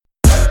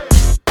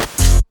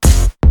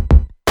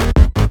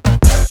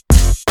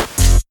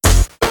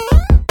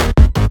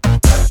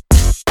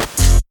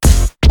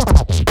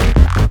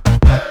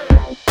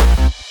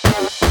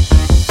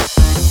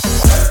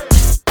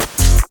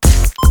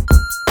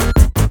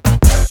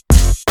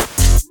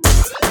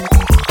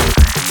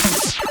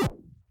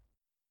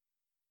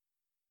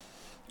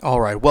All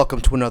right,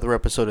 welcome to another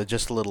episode of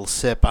Just a Little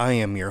Sip. I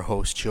am your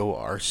host, Joe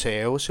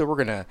Arceo. So we're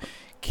gonna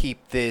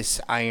keep this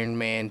Iron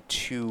Man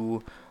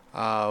 2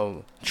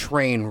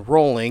 train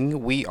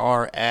rolling. We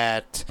are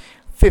at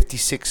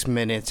 56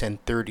 minutes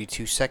and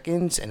 32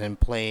 seconds, and then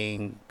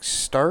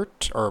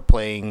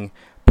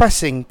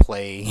pressing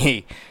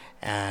play,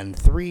 and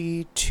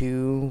 3,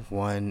 2,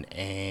 1,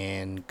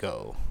 and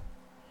go.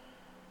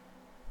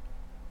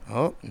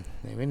 Oh,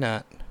 maybe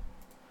not.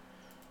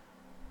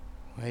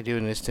 Why are you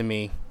doing this to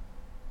me?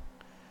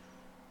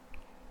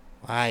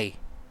 Why?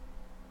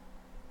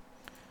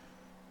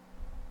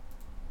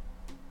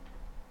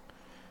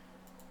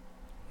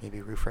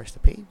 Maybe refresh the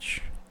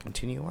page.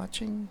 Continue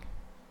watching.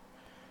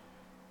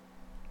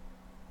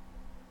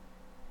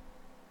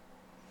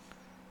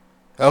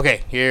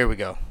 Okay, here we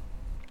go.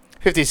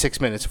 56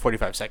 minutes,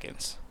 45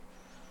 seconds.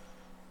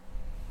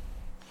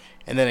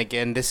 And then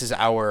again, this is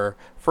our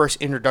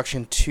first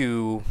introduction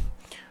to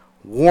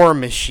War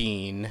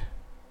Machine.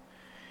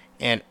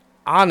 And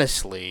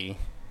honestly,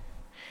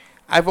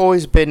 I've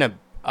always been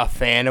a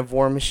fan of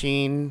War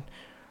Machine,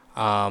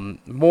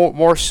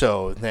 more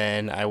so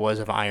than I was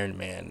of Iron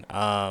Man.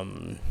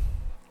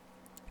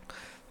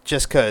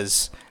 Just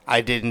because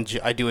I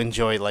do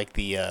enjoy like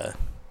the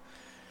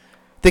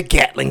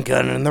Gatling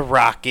gun and the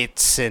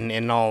rockets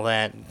and all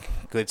that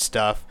good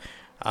stuff.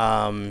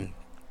 Let's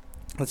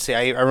see,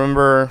 I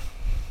remember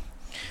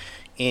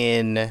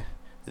in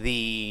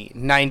the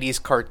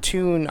 '90s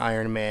cartoon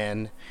Iron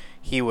Man,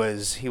 he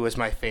was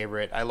my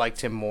favorite. I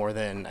liked him more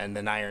than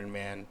Iron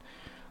Man.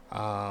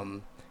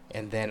 And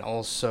then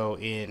also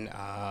in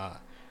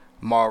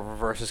Marvel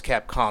vs.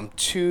 Capcom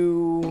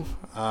 2,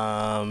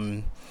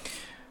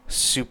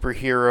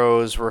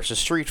 Superheroes versus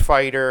Street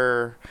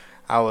Fighter.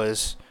 I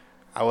was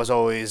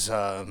always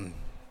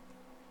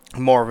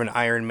more of an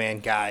Iron Man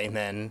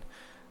guy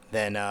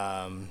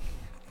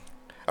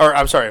or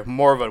I'm sorry,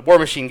 more of a War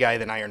Machine guy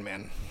than Iron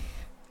Man.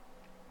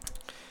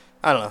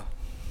 I don't know,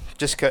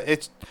 just cause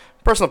it's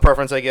personal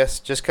preference, I guess.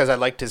 Just because I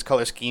liked his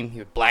color scheme, he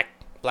was black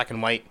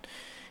and white,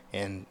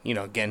 and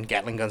again,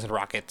 Gatling guns and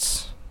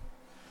rockets.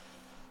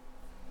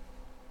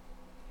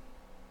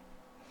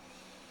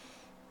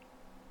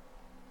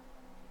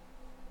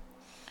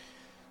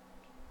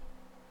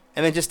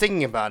 And then just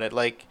thinking about it,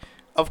 like,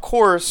 of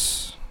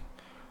course,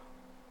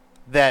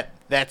 that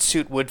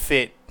suit would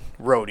fit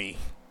Rhodey,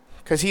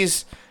 because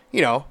he's,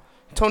 you know,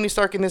 Tony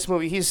Stark in this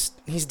movie. He's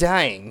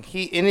dying.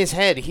 He in his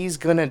head, he's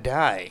gonna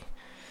die.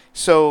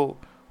 So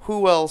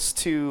who else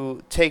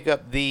to take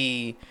up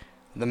the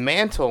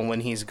mantle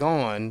when he's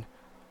gone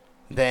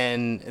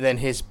than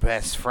his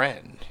best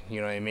friend?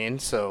 You know what I mean?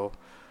 So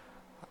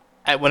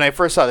when I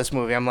first saw this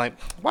movie, I'm like,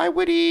 why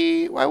would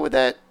he? Why would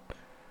that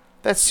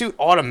suit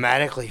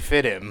automatically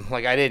fit him?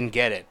 Like, I didn't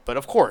get it, but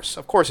of course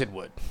it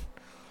would.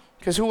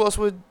 Because who else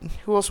would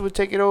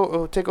take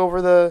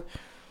over the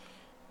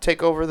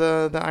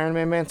Iron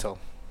Man mantle?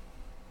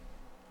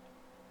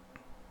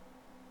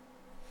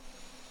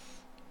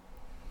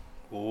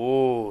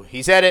 Ooh,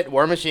 he's at it.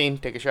 War Machine,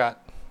 take a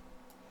shot.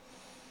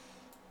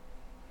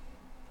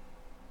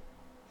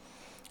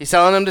 He's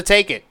telling him to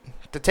take it,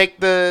 to take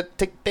the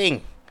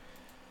thing,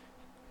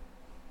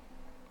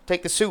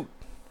 take the suit.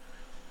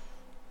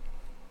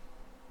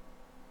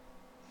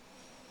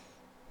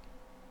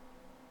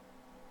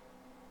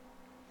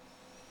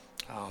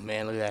 Oh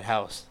man, look at that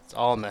house. It's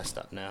all messed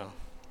up now.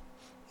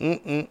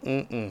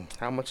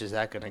 How much is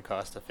that gonna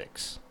cost to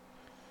fix?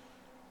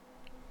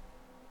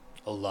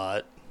 A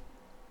lot.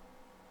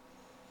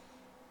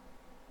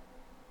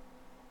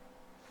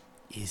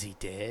 Is he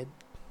dead?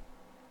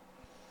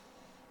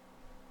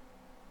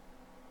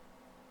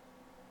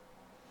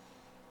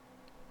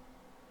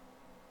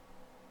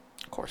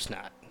 Of course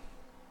not.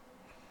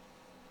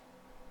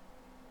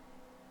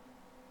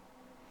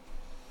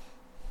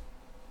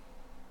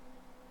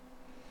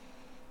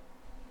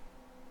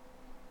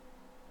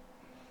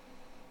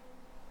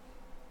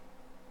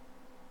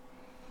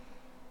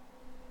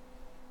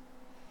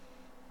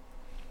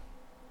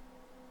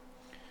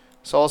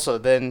 So also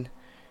then,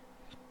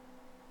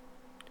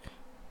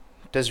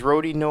 does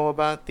Rhodey know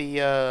about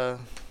the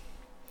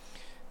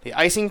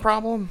icing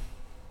problem?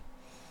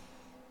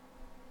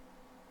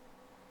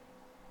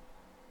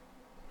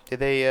 Did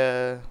they?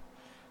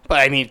 But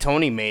I mean,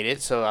 Tony made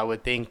it, so I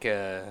would think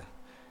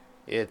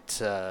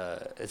it's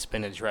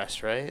been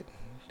addressed, right?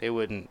 They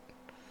wouldn't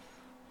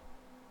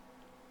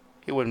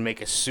he wouldn't make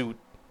a suit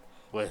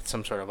with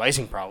some sort of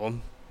icing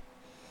problem.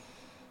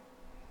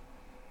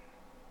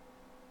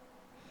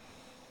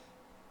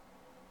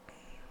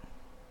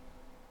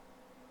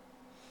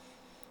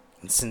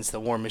 And since the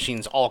War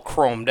Machine's all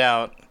chromed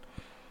out,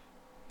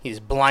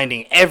 he's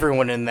blinding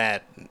everyone in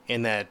that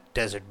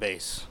desert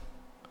base.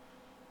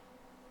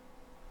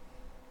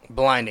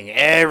 Blinding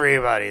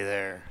everybody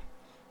there.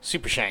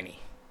 Super shiny.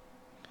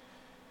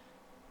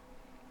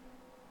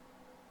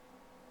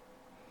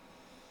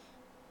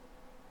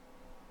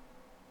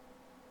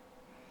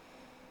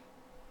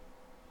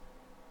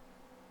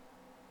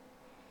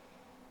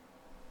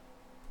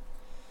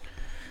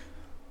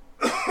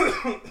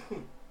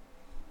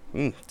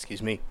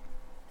 Excuse me.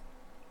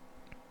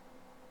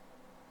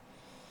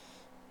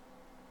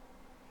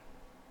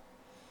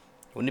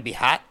 Wouldn't it be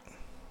hot?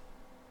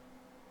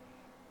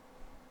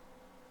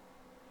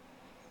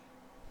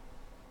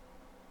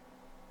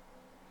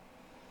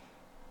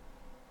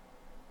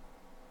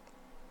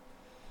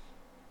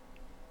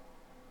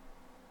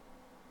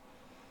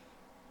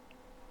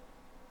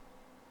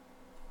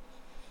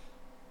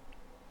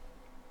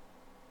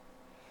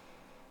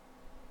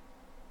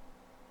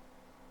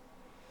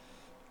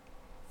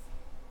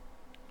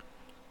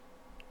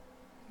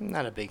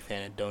 Not a big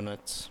fan of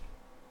donuts.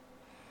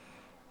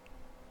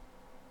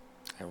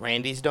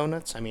 Randy's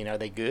donuts? I mean, are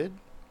they good?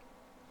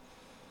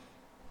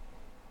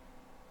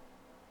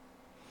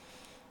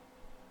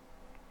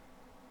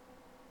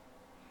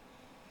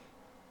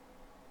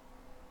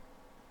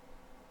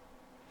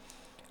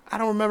 I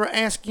don't remember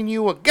asking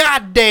you a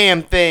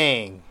goddamn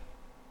thing.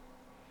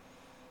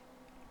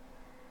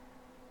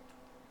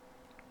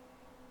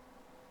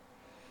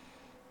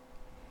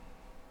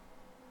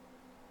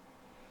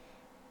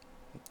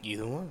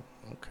 Either one.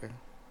 Okay.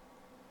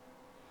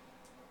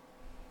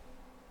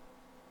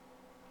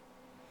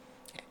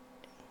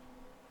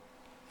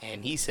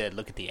 And he said,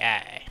 look at the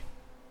eye.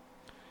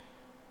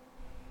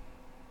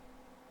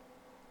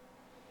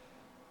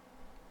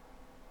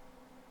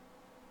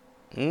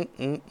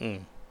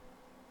 Mm-mm-mm.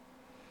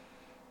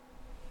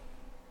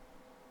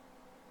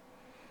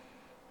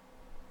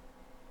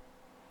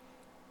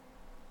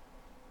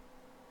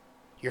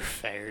 You're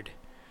fired.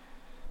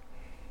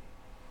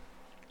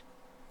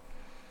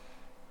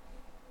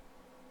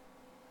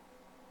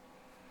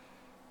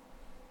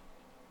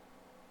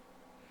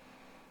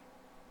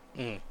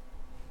 Mm.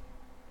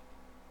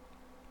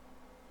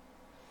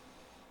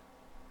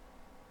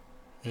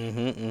 Mm-hmm,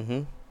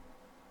 mm-hmm.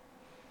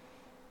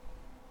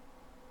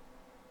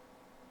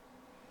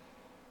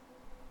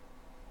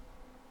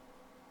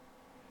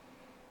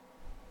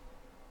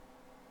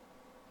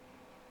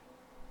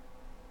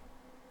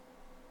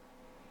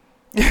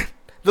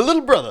 The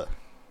little brother.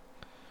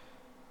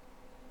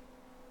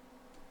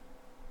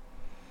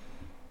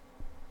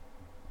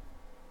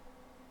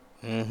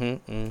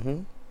 Mm-hmm,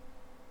 mm-hmm.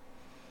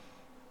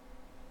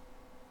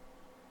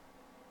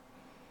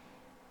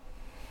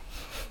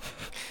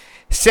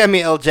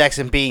 Samuel L.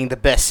 Jackson being the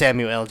best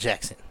Samuel L.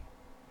 Jackson.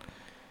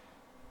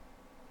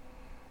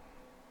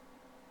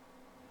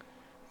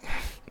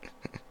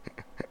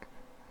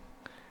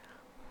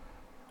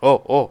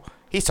 Oh, oh.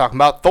 He's talking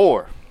about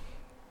Thor.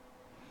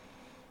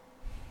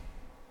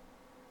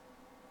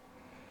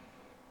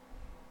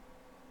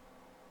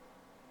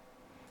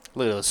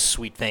 Look at those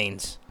sweet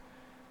veins.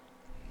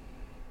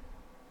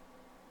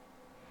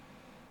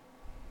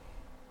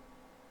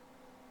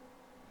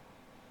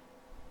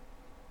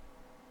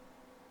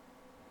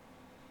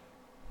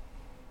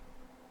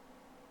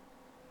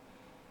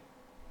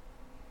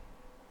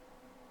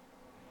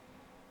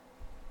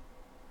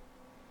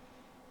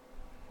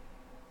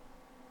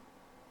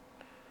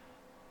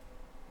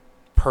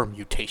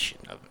 Permutation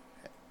of it.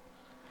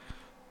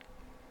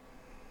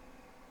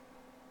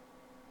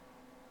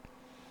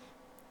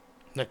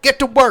 Now get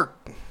to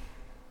work.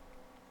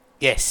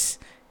 Yes.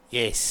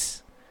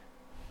 Yes.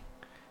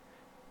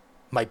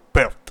 My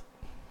belt.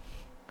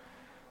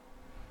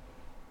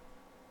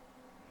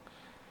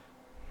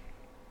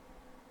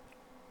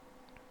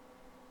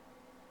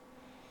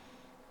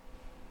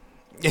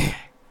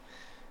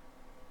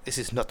 This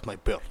is not my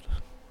belt.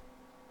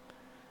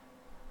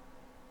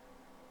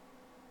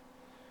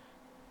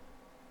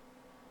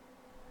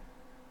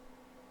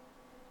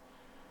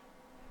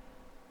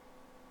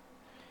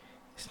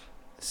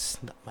 This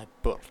is not my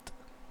belt.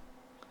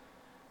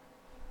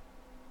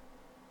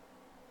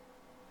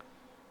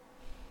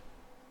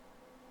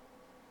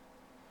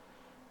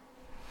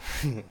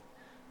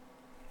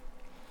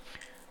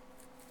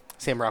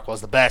 Sam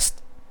Rockwell's the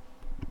best.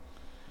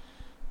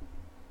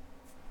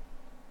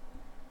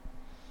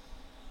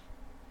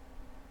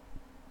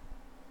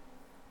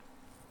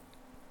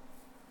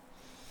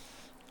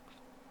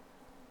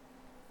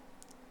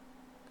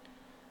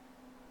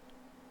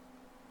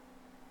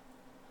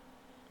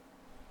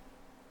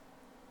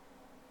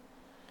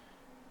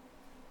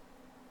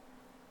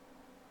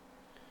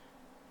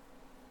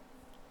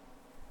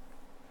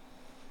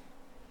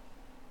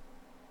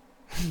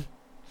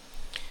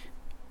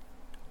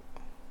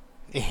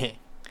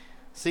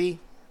 See?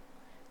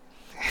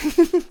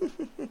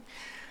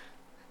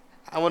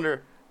 I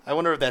wonder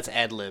if that's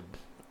ad lib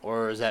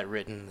or is that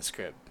written in the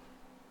script?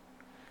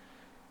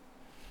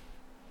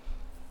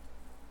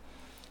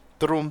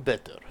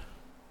 Trumpeter.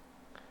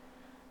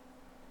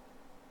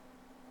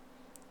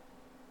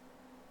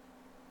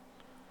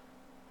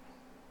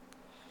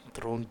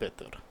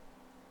 Trumpeter.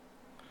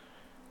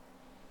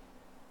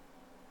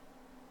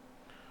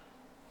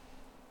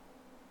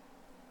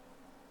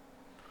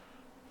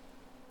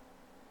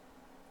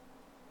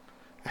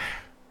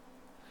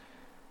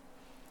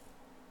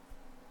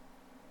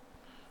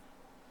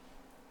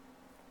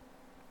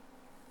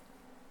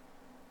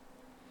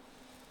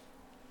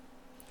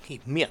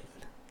 Himmel.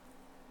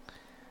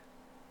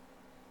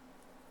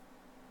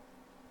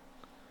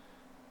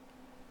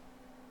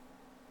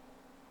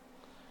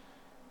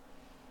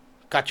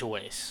 Got your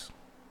ways.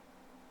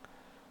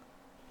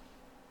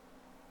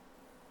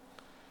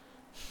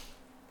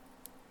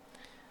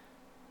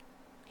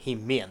 He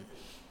mean.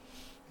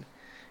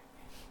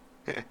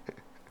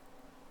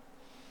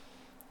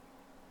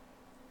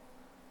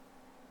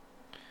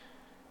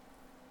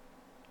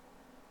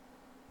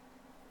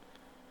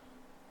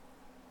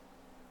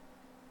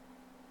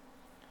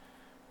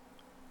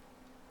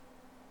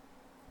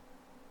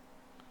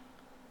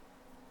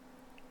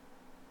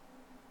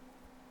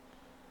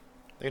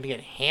 They're gonna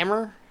get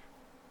Hammer.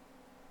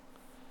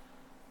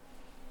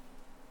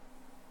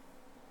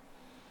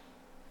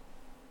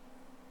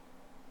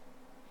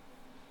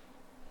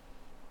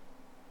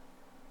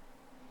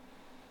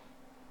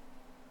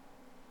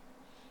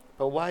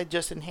 But why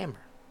Justin Hammer?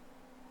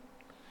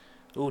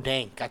 Ooh,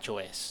 dang, got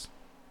your ass.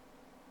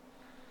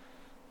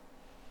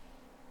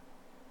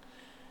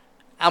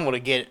 I'm gonna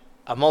get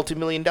a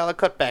multi-million-dollar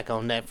cutback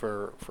on that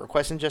for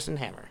requesting Justin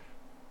Hammer.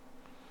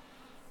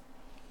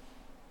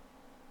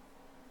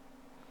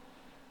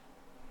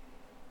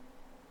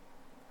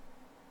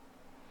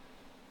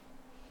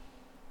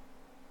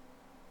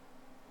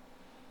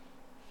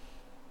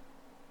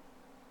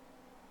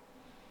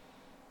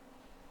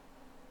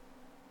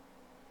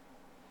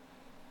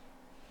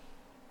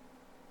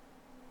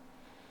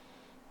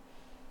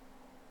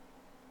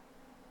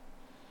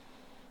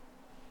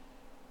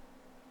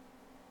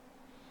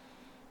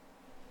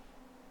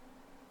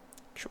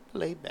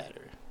 Triple A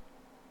batter.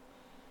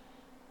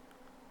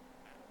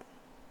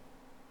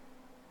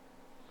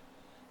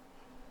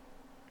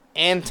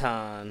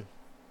 Anton.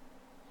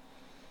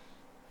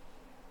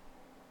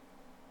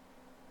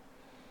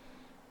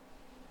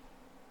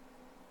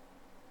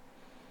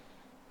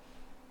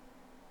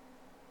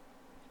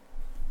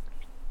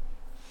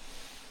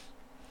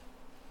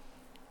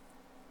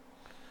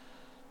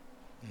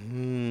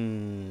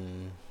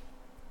 Hmm.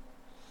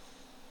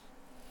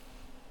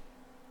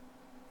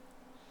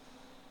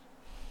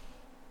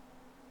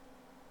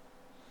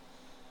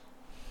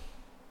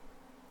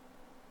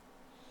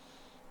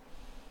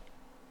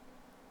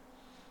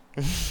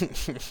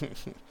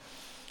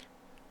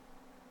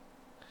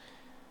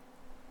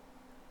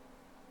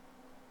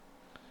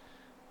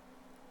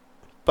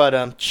 But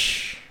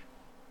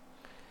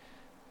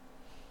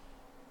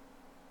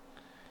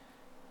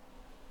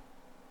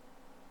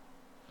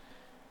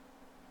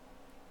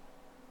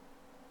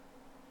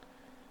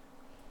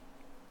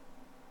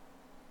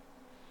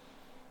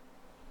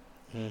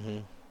mm-hmm.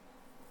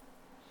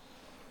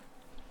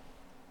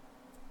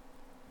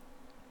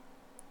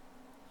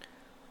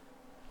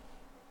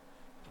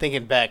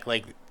 Thinking back,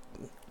 like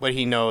what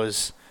he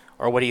knows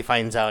or what he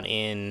finds out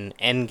in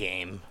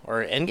Endgame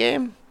or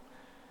Endgame,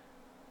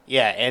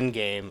 yeah,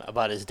 Endgame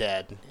about his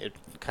dad. It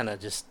kind of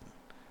just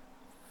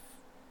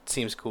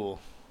seems cool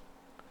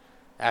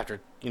after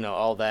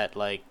all that.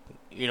 Like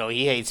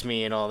he hates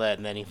me and all that,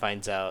 and then he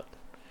finds out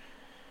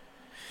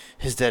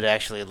his dad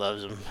actually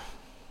loves him.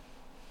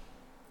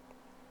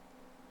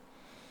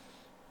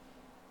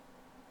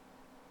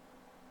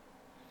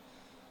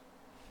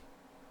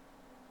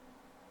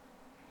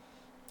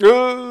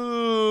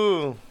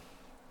 Ooh,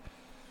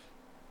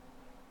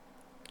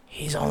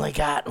 he's only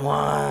got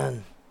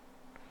one.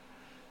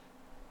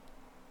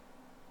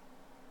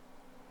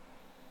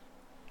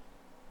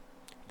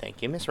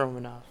 Thank you, Miss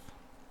Romanoff.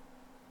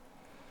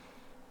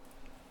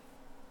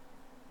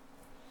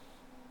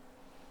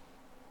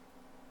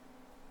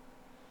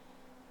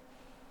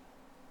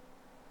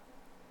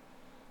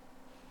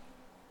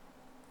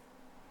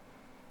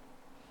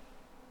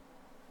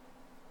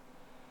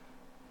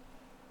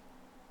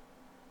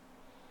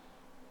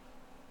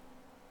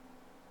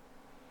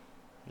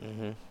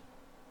 Mm-hmm.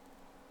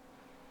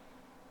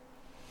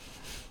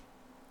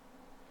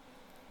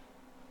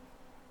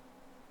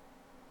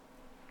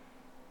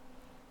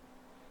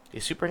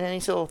 Is Super Nanny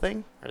still a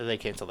thing, or did they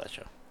cancel that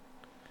show?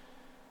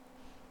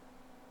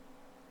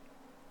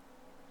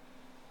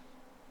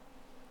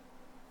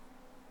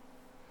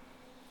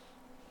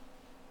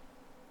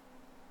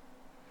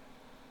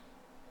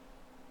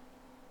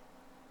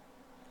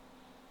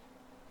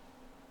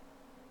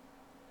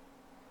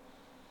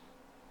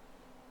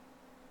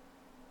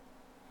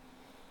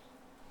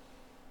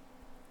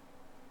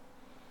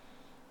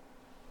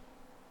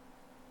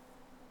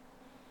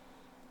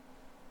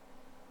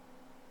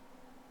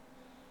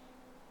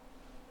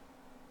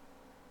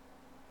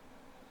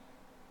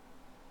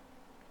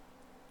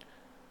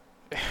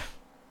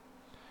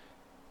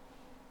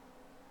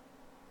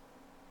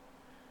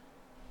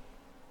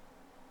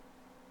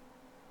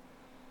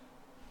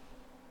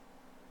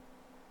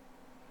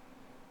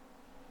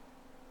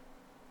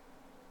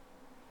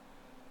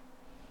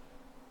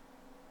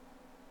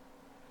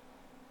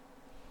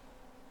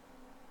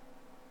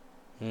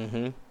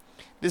 Mm-hmm.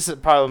 This is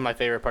probably my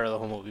favorite part of the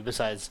whole movie,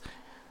 besides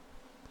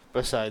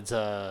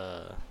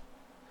I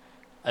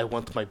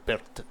want my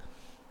belt.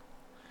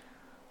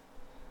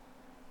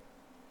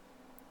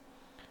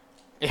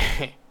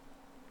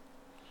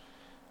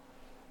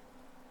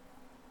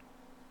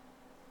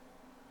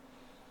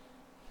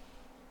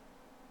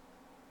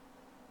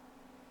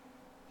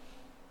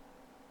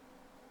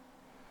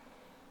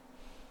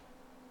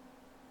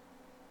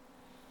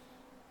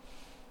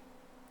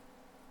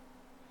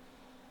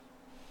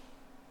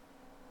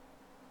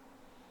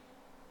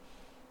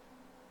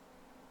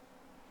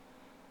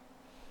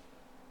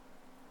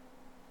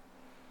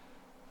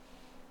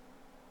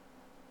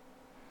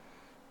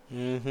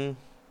 Mm-hmm.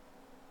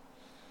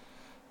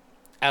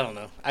 I don't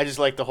know. I just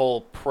like the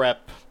whole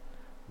prep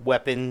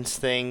weapons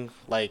thing.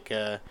 Like,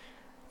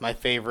 my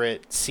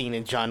favorite scene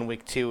in John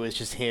Wick 2 is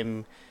just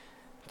him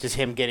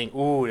getting.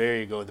 Ooh, there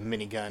you go, the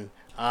minigun.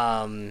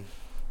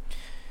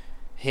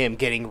 Him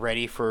getting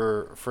ready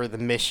for the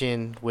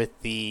mission with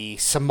the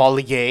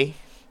sommelier.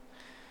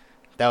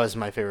 That was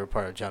my favorite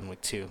part of John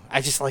Wick 2.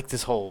 I just like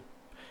this whole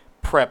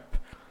prep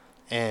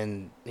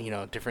and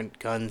different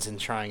guns and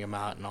trying them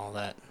out and all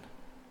that.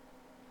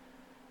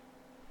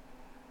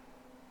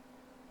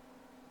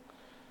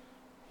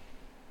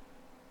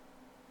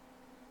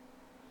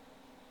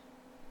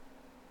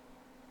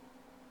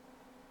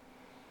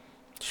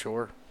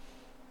 Sure.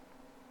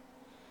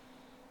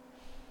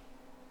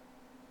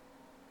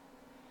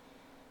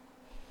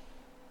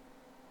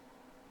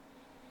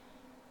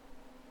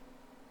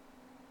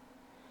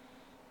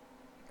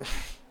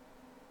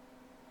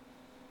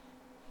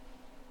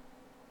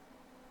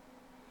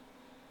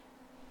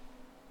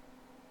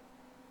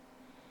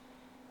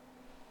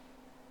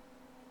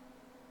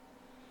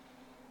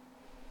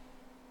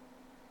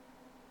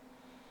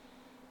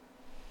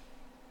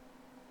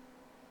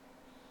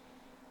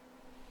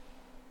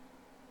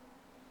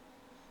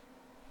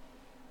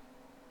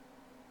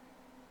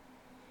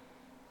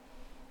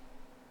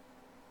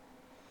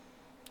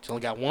 He's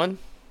only got one.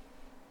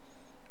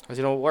 How does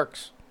he know it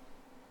works?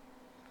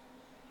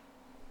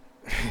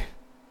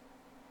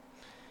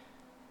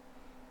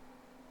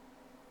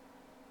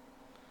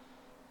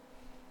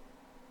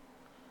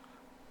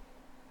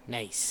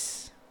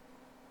 Nice.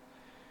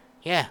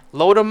 Yeah,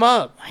 load him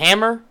up.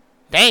 Hammer.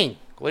 Dang.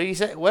 What did he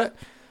say? What?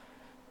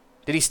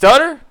 Did he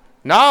stutter?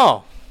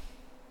 No.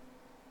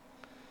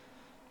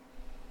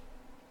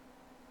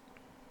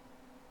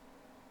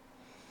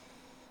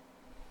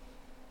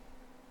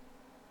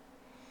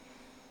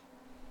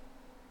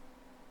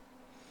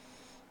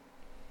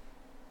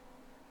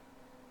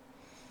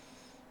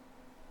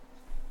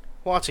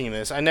 Watching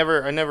this, I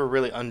never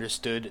really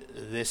understood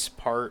this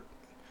part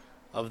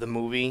of the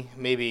movie.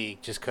 Maybe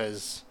just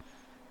because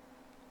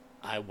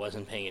I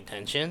wasn't paying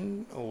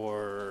attention,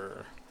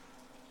 or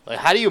like,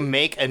 how do you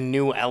make a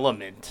new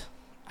element?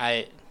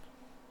 I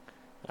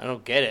I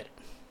don't get it.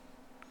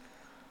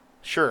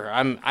 Sure,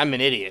 I'm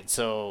an idiot,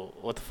 so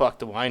what the fuck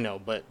do I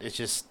know? But it's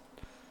just,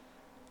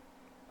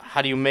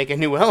 how do you make a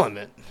new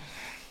element?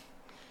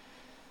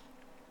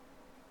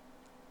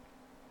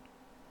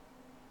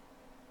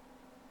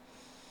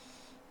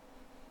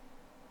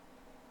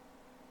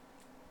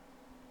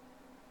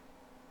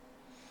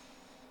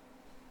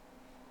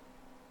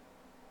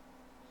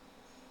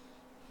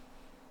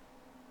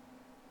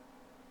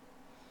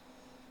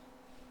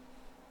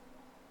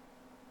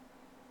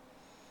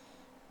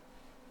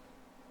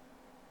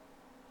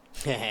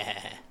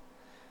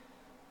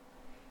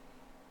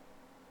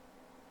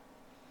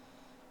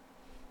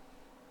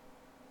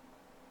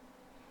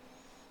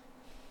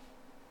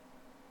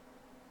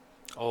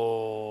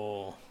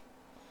 Oh,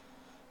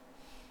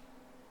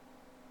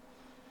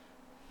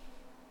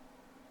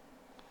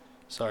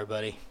 sorry,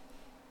 buddy.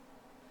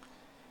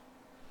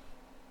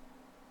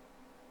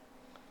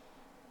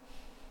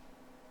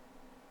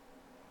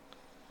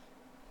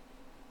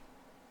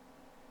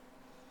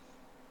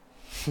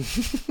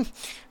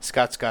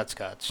 Scotch, Scotch,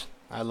 Scotch.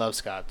 I love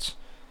Scotch.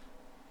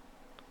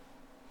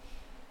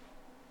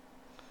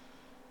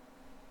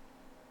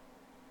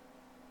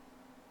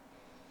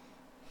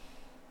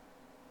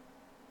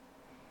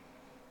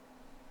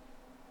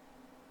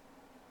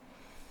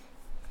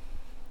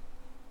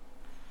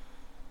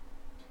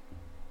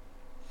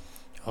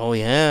 Oh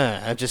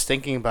yeah, I'm just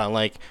thinking about,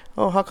 like,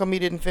 oh, how come he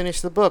didn't finish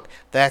the book?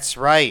 That's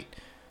right,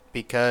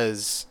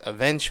 because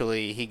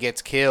eventually he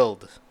gets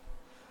killed.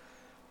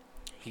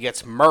 He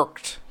gets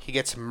murked. He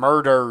gets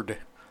murdered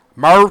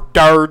by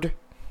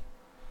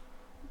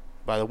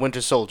the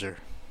Winter Soldier.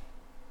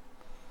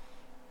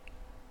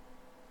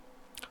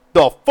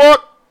 The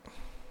fuck?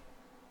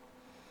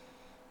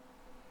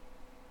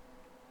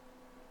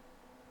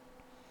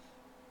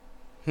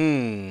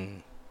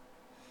 Hmm.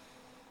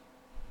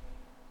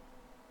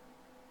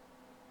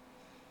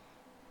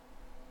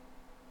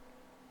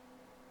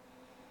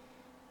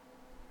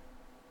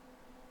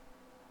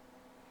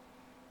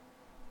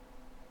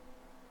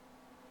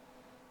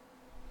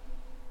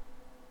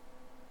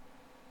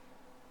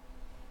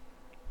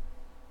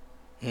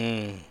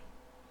 Hmm.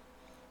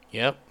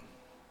 Yep.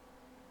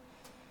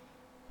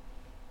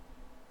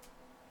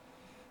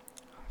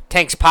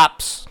 Tanks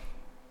pops.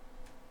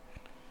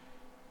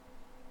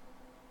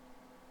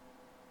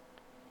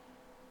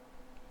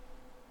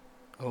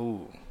 Oh.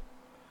 You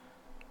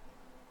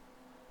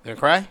gonna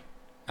cry?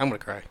 I'm gonna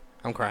cry.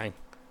 I'm crying.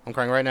 I'm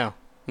crying right now.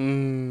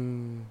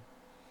 Hmm.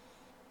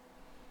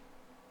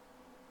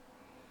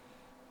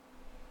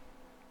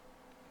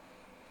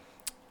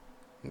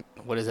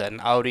 What is that?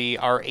 An Audi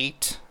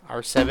R8,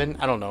 R7?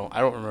 I don't know. I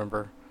don't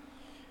remember.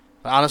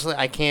 But honestly,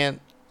 I can't.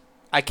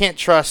 I can't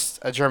trust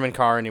a German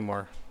car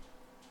anymore.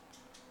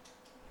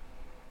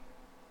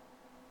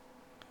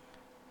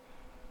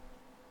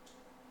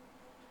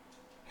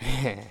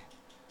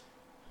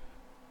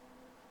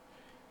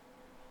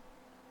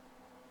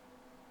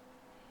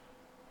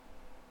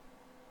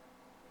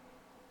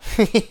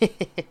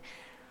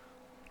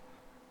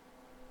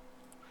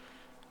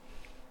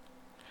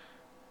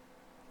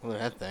 Look at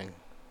that thing.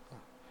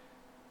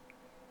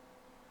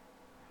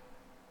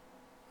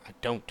 I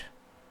don't.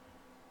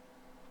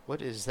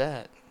 What is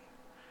that?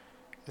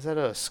 Is that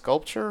a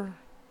sculpture?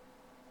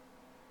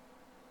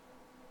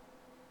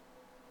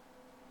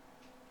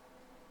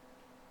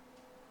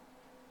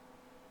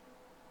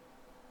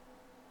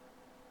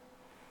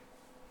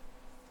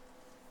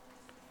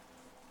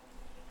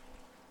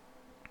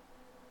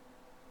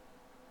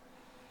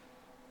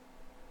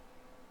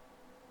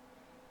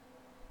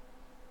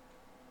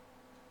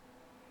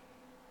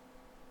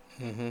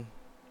 Mm-hmm.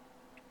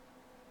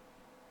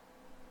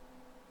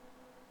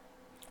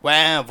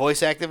 Wow,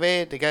 voice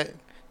activated. They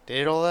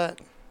did all that.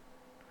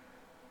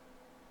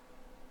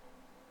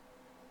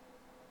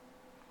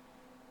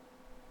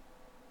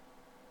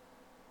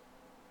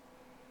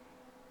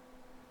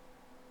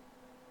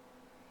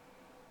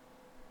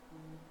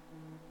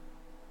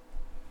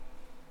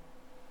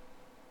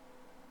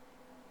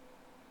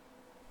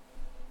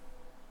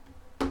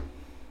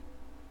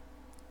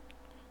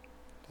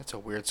 That's a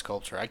weird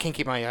sculpture. I can't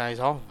keep my eyes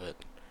off of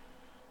it.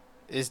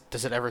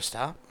 Does it ever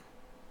stop?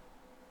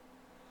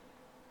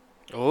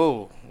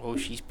 Oh,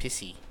 she's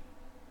pissy.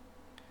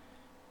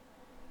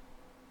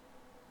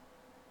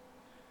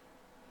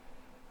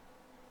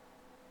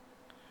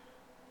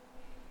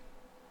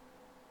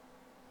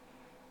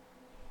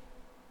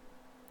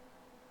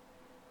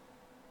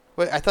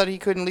 Wait, I thought he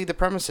couldn't leave the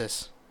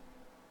premises.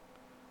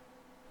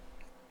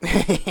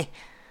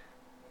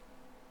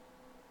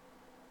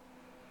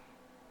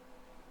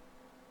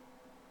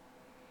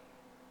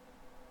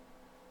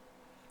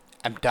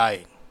 I'm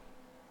dying.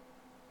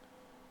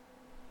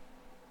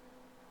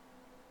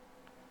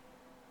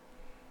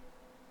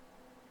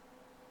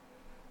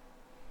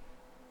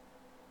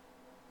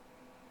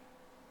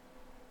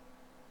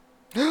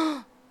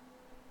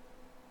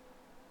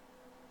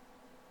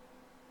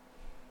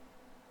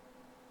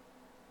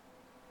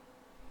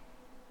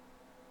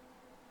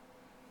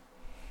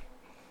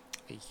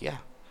 Yeah.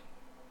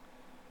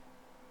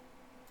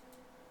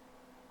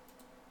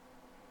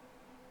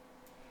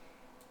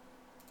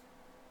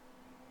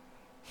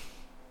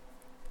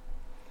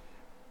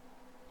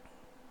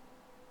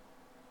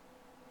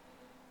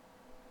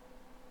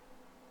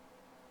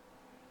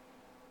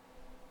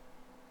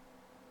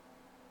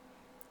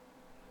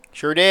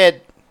 Sure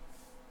did.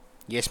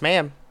 Yes,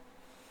 ma'am.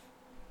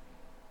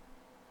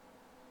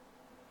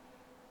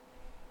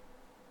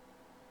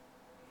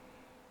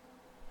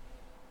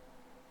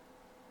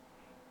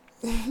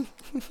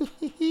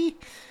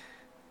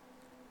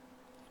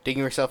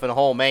 Digging yourself in a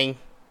hole, man.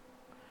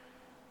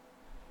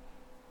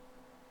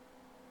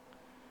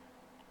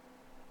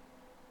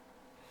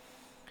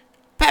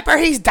 Pepper,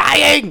 he's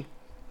dying!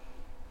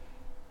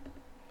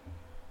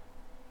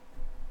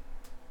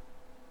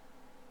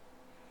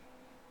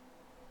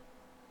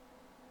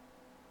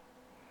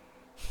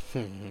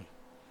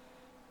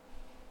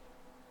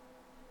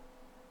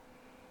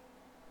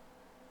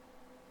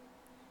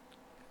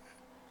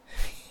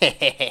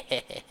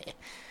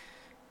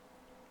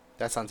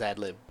 That sounds ad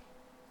lib.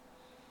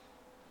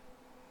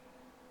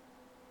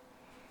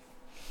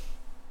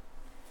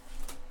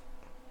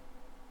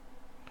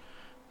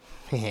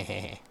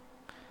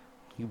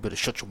 You better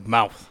shut your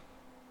mouth.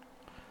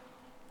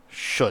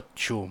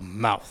 Shut your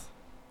mouth.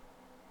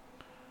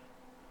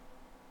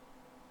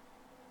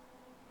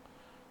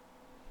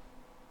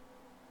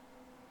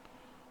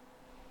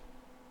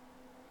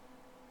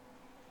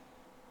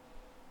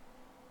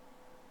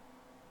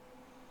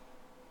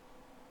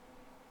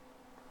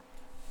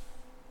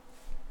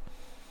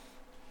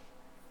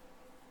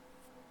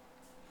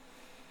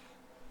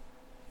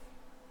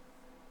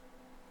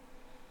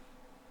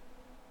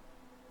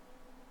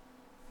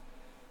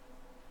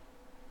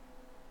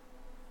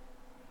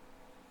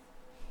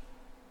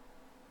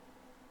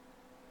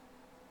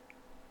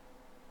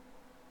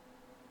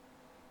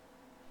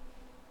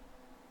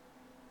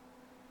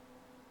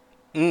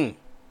 Mm.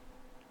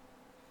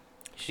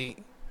 She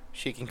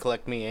she can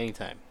collect me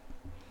anytime.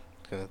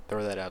 Gonna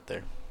throw that out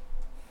there.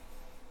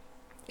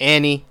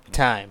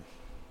 Anytime.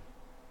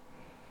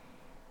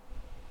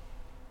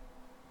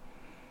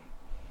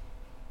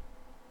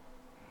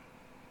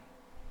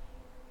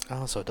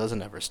 Oh, so it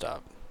doesn't ever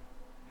stop.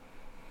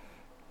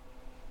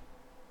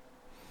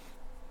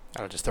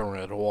 I'll just throw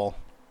it at a wall.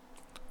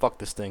 Fuck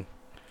this thing.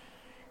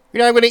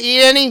 You're not gonna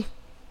eat any?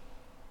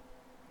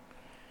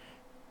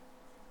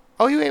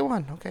 Oh, you ate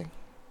one. Okay.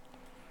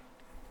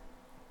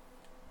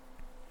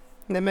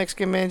 And that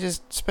Mexican man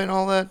just spent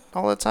all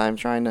that time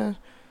trying to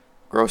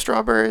grow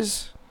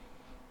strawberries.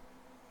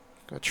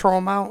 Gonna throw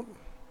them out.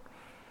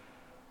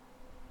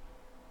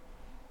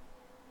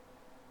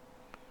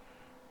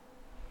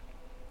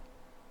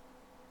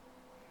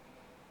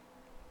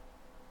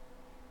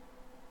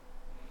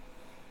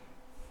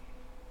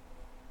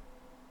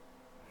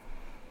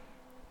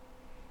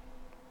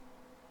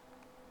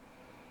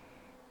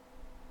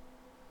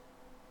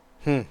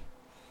 Hmm.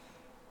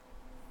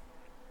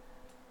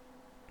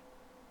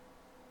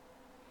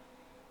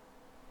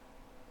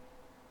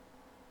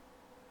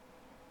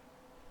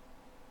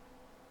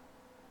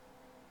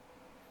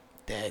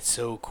 it's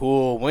so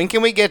cool. When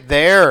can we get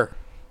there?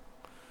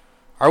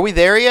 Are we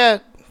there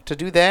yet to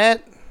do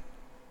that?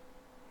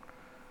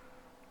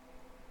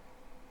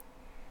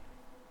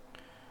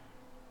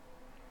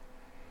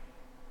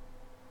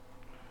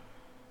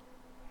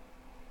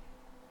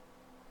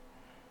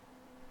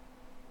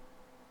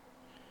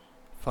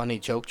 Funny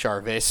joke,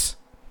 Jarvis.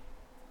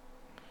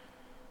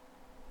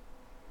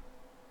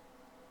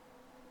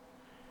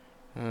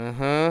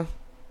 Uh-huh.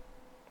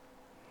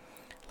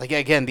 Like,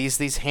 again,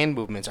 these hand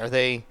movements, were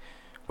they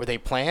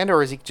planned,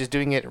 or is he just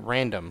doing it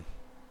random?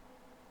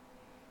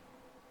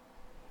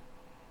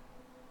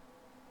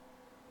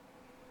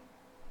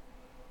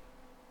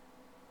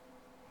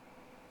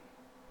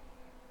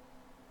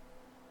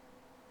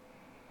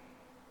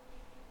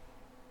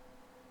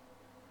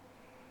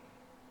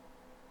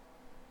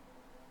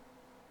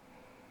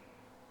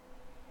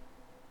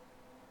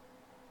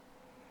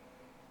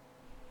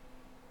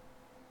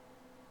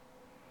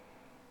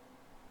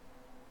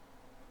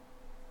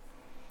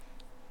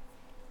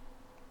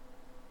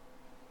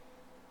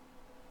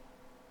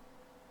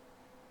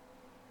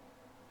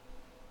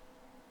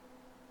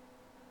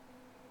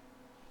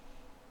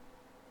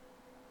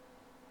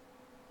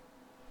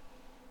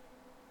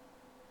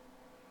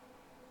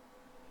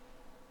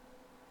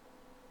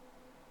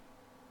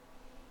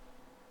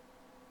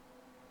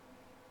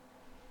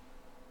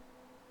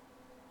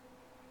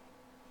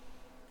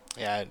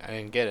 Yeah, I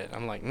didn't get it.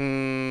 I'm like,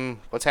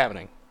 what's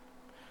happening?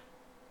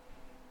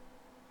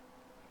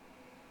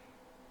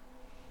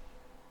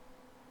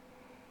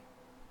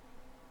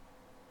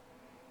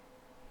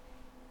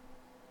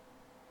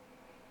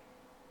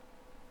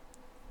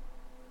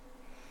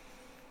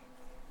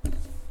 I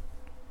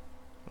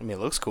mean, it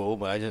looks cool,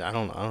 but I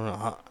don't know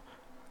how.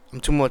 I'm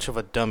too much of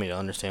a dummy to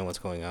understand what's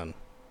going on.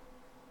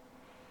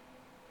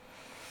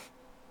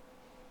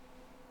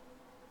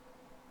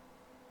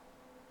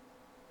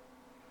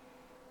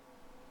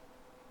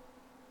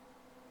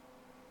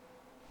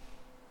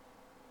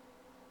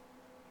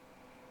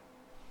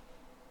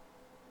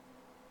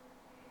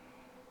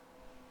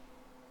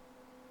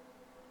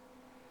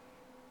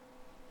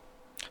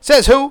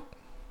 Says who?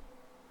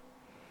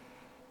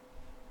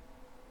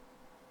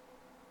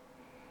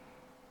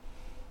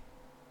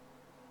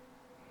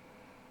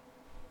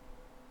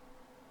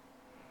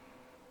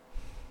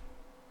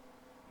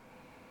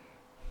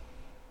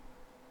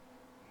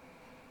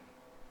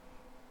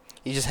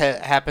 He just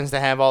happens to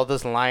have all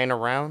this lying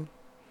around.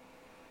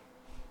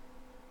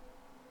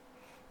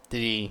 Did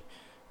he?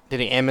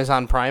 Did he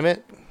Amazon Prime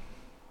it?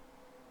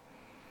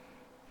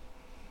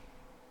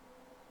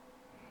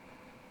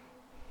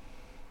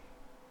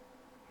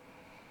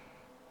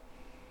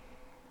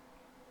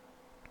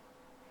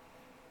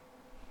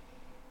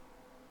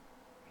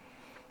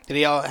 Did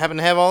he happen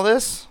to have all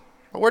this?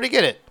 Or where'd he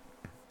get it?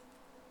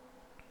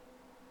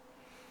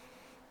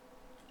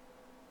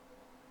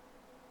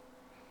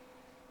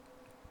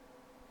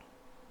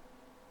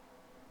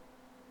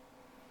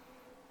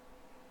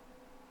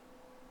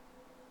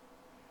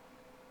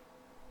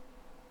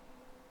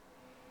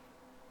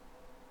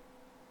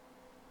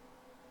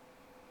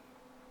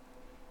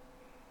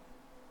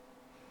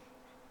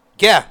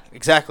 Yeah,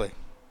 exactly.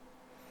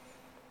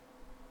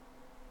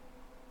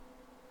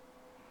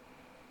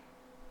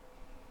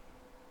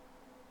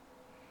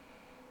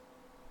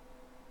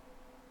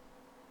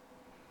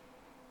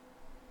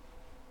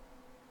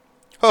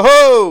 Ho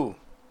ho!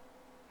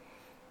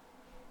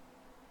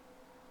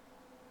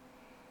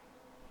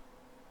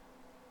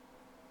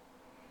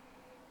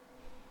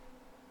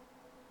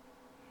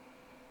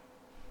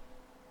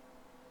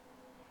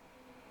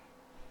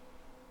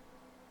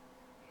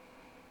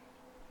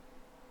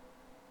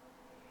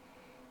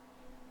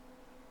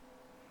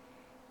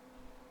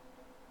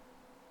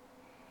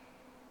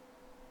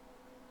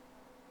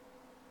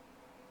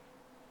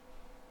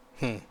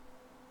 Hmm.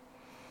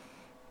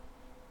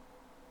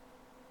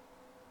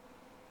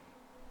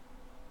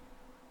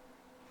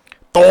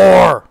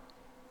 Thor!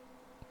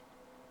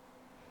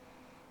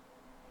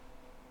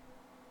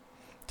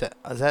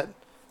 Is that.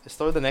 Is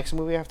Thor the next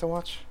movie I have to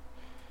watch?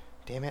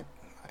 Damn it.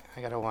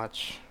 I gotta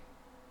watch.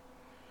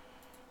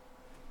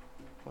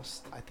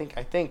 I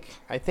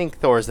think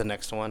Thor is the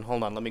next one.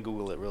 Hold on, let me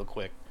Google it real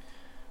quick.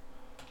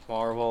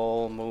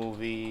 Marvel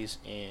movies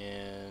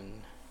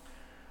in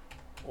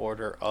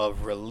order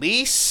of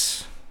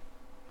release.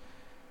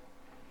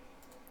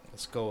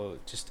 Let's go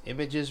just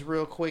images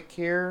real quick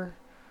here.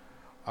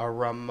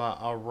 Arama.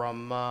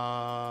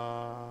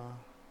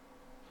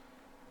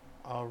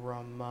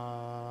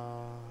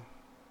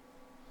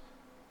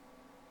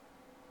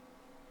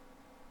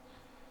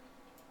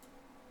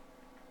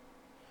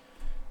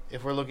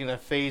 If we're looking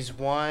at phase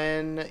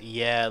one,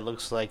 yeah, it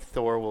looks like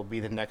Thor will be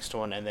the next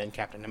one, and then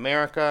Captain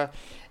America,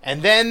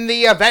 and then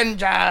the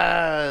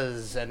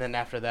Avengers, and then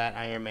after that,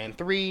 Iron Man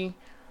 3.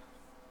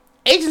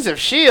 Agents of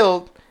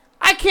S.H.I.E.L.D.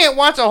 I can't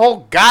watch a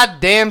whole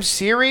goddamn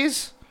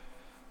series.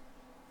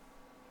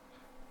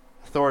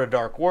 Thor the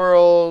Dark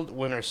World,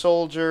 Winter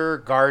Soldier,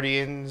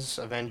 Guardians,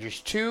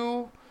 Avengers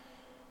 2,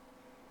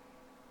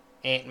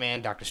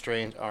 Ant-Man, Doctor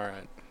Strange.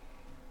 Alright.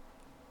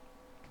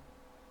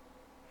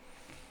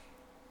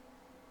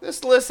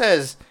 This list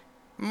has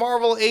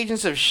Marvel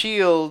Agents of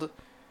S.H.I.E.L.D.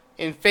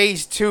 in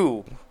Phase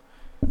 2.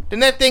 Didn't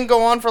that thing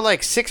go on for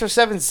like 6 or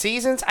 7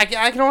 seasons?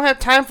 I don't have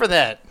time for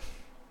that.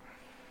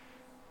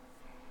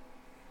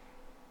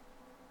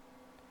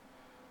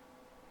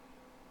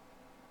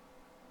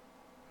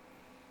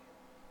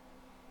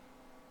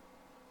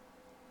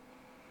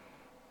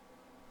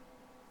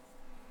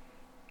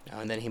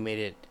 And then he made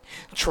it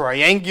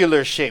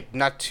triangular shape,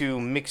 not to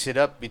mix it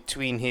up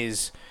between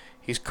his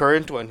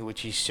current one,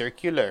 which is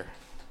circular.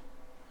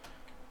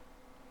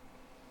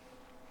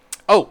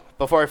 Oh,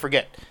 before I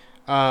forget,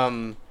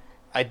 um,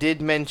 I did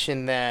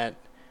mention that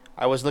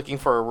I was looking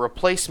for a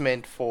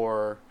replacement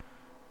for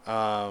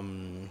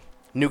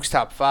Nuke's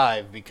Top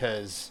Five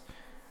because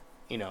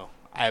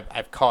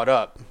I've caught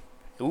up.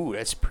 Ooh,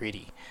 that's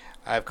pretty.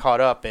 I've caught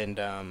up and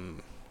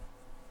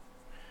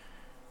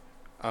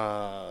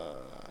uh,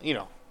 you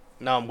know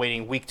now I'm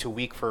waiting week to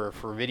week for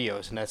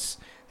videos, and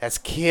that's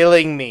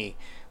killing me.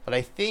 But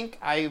I think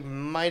I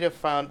might have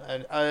found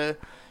an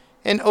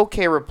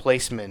okay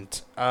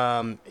replacement.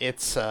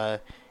 It's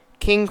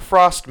King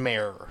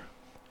Frostmare.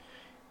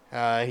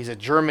 He's a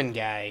German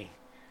guy,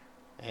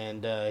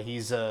 and he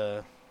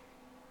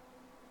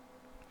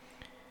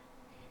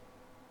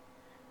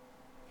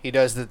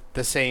does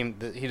the same.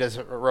 He does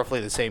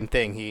roughly the same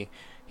thing.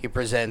 He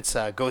presents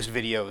ghost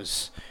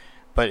videos,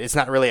 but it's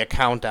not really a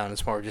countdown.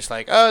 It's more just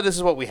like, oh, this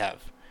is what we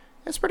have.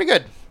 It's pretty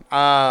good.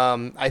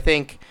 I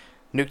think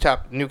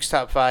Nuke's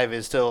Top Five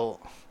is still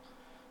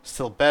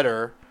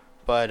better,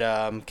 but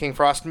King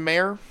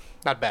Frostmare,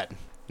 not bad,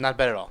 not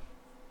bad at all.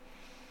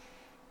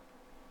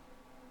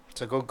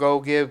 So go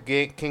give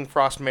King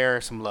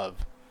Frostmare some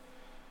love.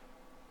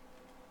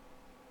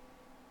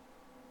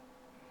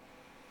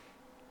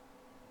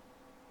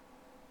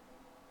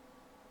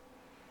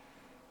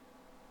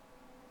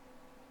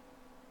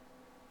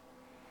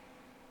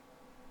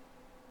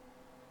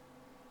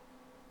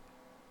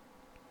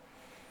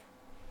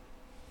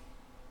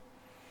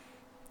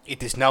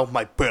 It is now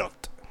my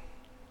belt.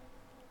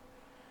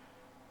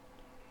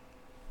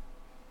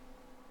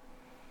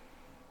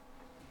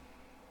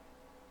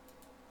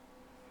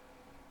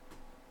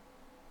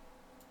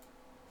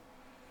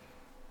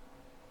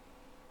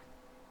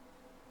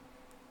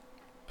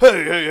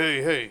 Hey, hey,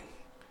 hey, hey.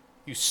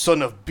 You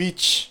son of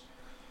bitch.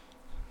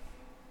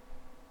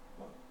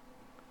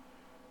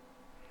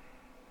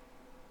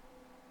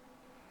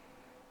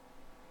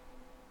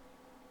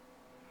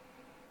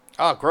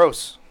 Ah,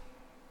 gross.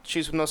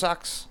 Shoes with no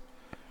socks.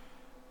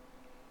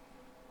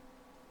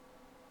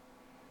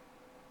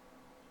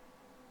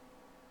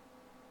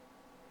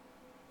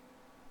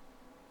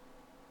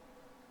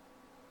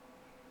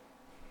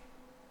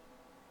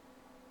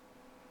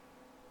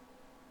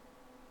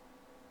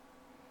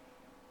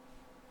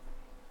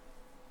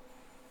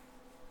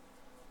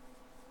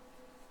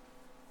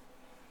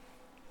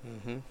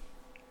 Mm-hmm.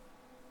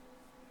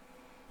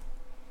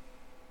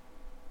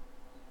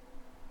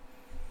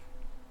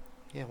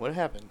 Yeah, what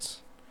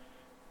happens?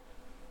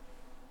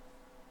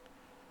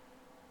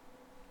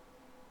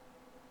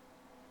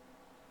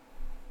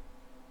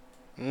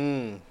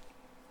 Mm.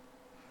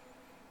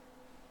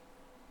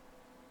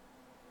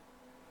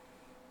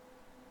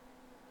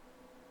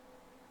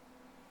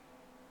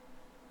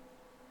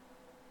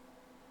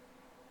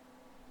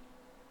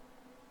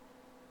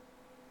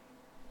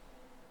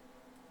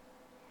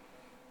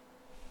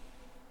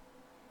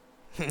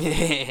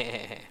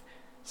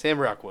 Sam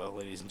Rockwell,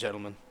 ladies and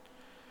gentlemen.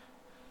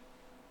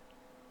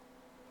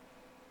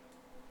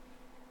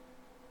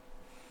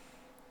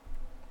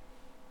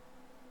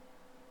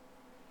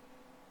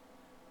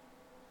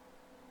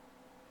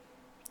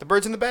 The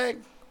bird's in the bag?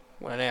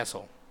 What an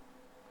asshole.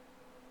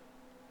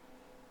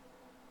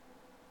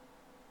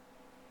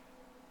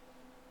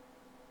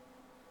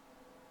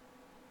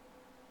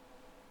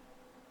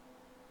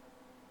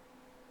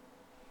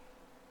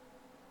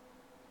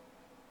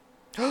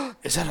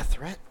 Is that a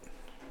threat?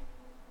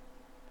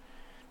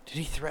 Did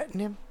he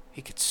threaten him?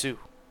 He could sue.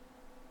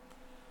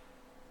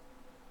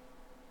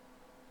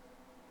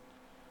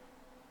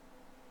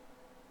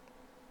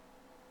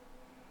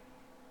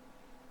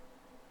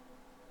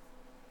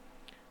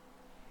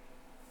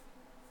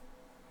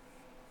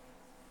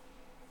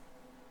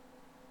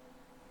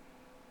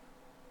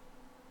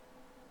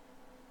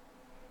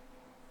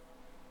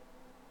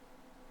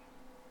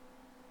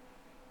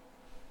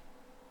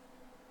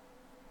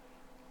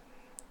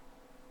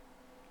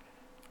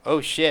 Oh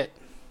shit.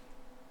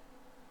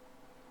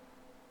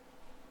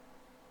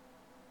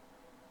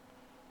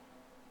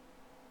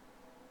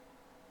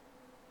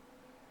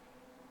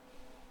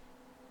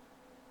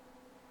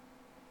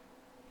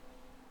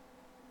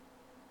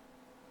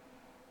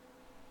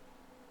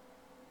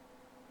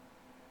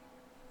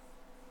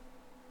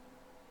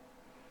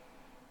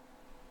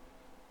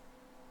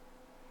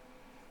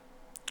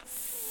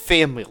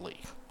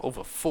 Family.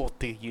 Over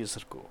 40 years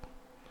ago.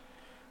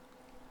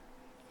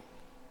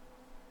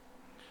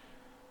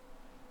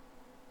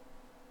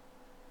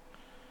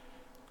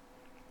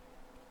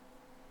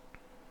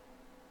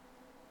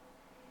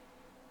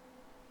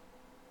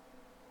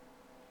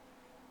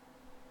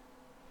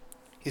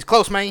 He's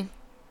close, man.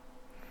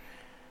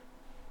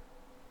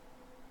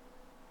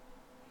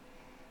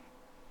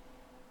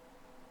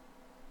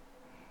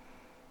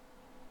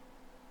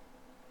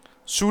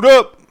 Suit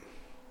up.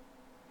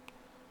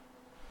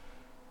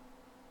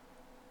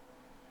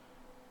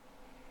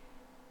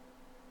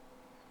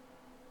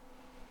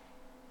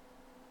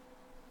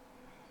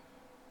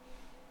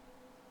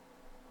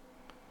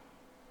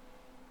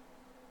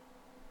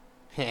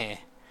 Heh.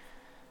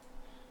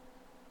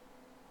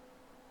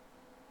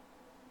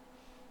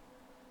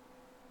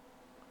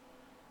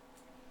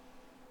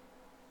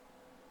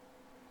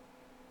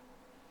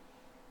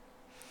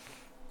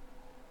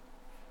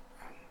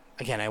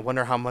 Again, I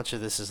wonder how much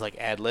of this is like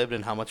ad libbed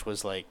and how much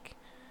was like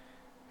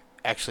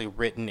actually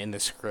written in the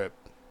script.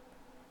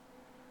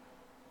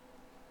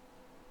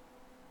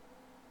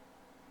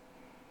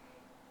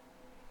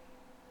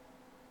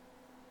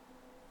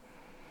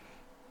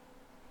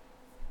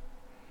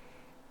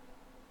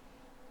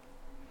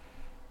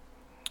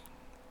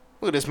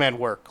 Look at this man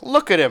work.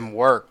 Look at him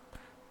work.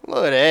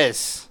 Look at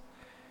this.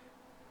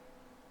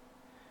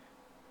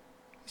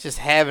 He's just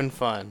having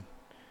fun.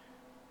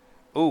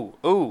 Ooh,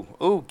 ooh,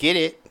 ooh, get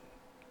it.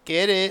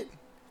 Get it.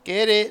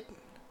 Get it.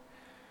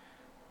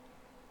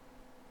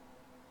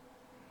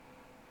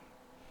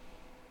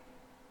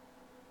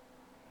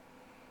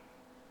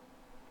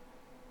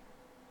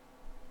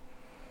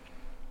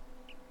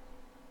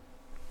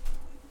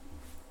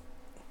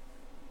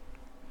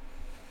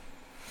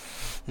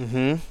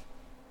 Mm-hmm.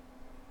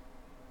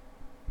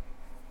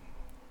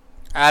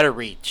 Out of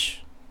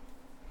reach.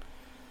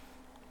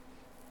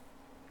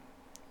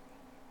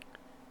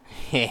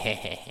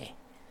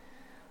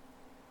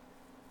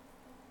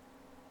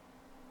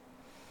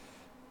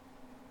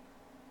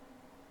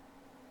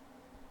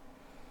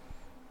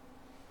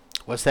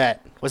 What's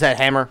that? What's that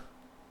hammer?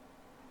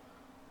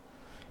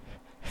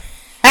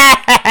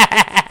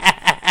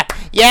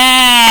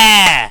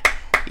 Yeah!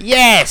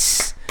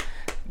 Yes!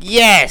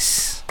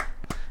 Yes!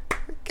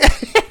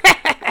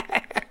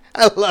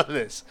 I love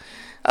this.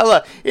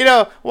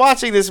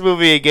 Watching this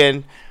movie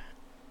again,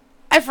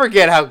 I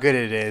forget how good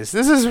it is.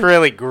 This is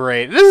really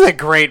great. This is a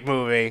great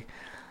movie.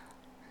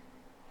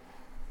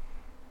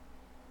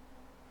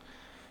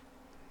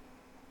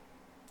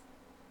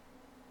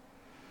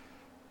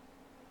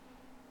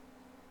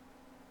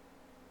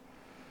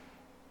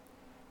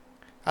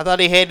 I thought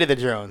he hated the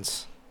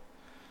drones.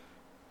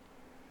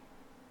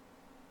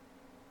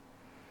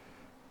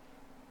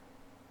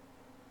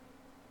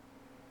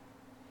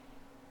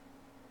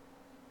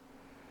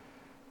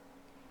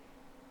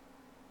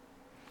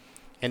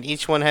 And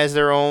each one has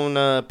their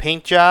own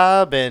paint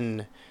job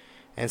and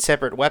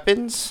separate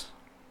weapons.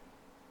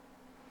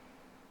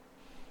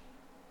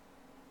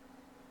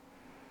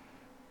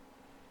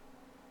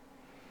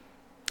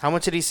 How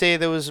much did he say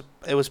it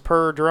was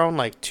per drone?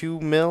 Like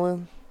 2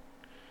 million?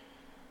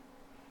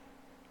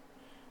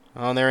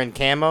 Oh, they're in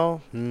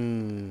camo?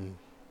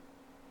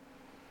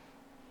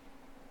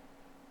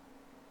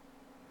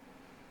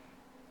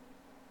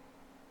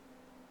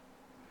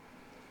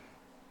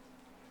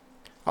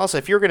 Also,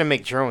 if you're going to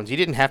make drones, you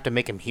didn't have to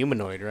make him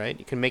humanoid, right?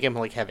 You can make him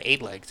like have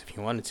 8 legs if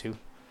you wanted to.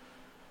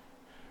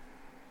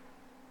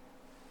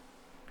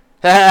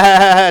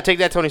 Take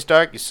that, Tony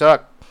Stark. You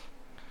suck.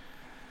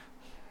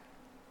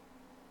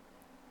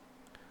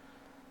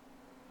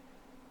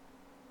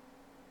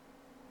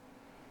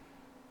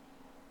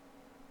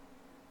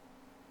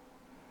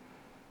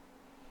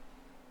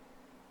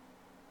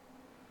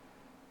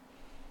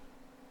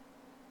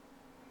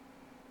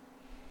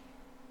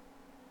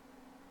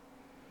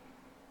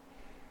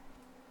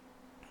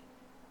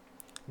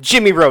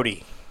 Jimmy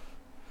Rhodey.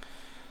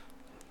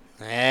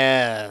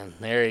 Yeah,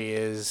 there he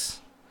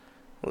is.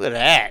 Look at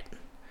that.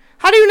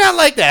 How do you not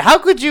like that? How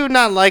could you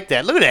not like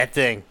that? Look at that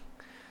thing.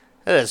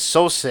 That is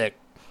so sick.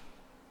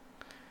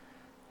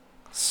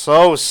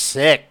 So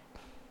sick.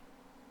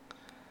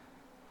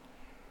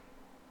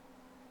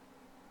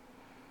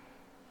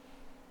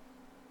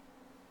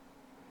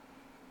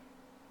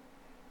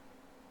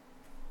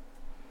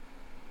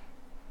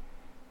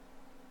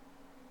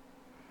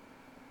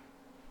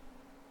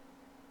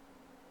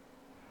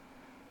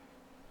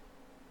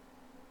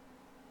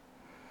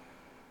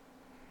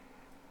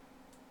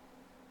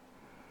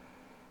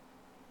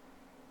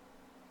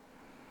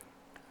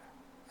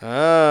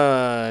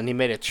 And he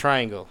made a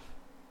triangle.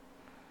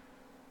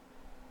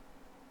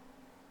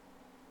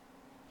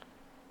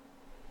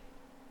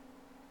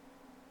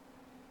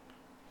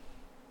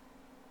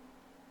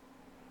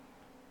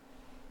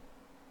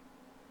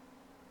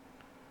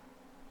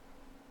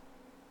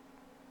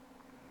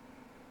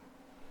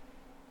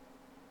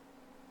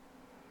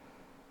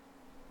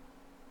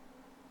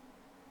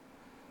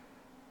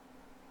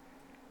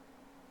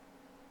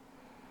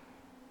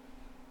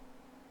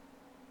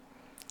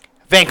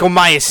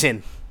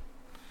 Vancomycin.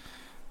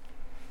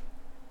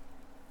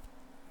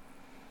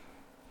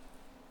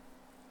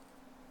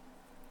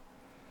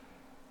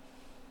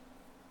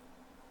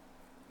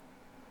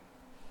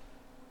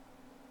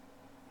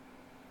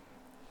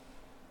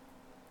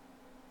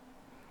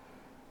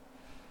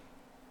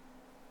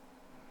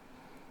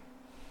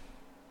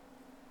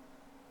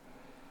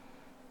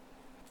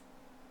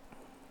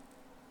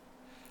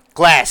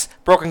 Glass.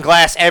 Broken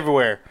glass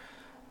everywhere.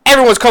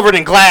 Everyone's covered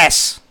in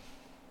glass.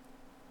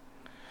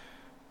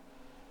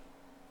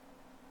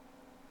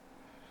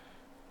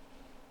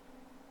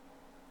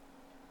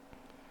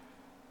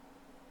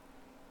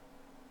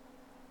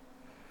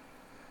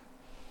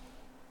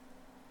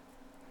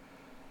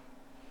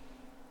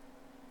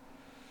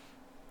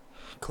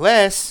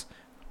 Glass?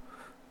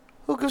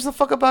 Who gives a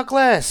fuck about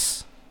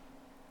glass?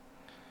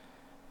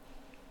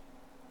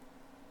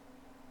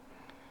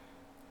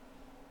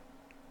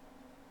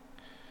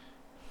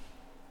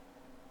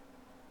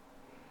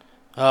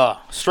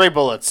 Oh, stray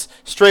bullets.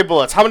 Stray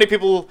bullets. How many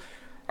people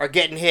are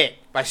getting hit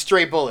by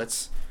stray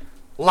bullets?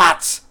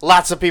 Lots.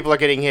 Lots of people are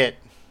getting hit.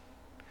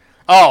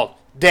 Oh,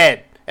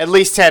 dead. At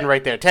least 10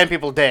 right there. 10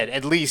 people dead.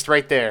 At least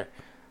right there.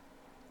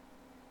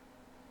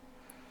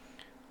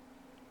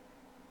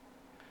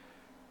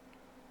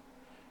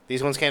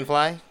 These ones can't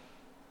fly?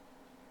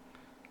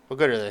 What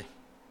good are they?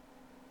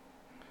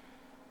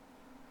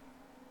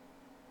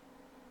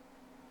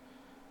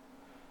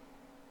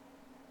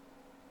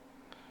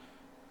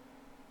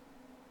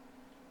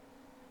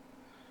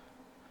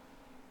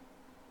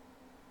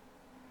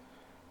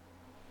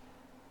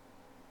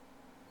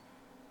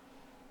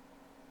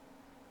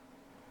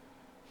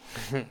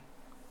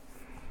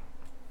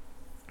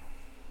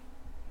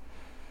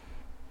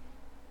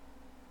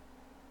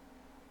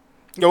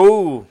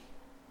 Oh.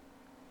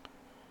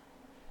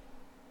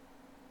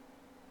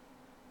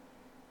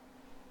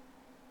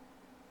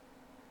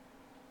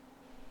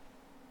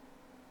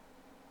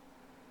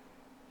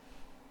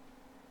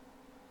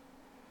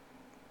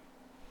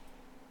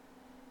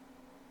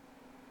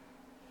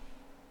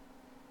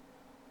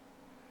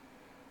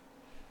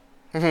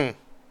 Hmm.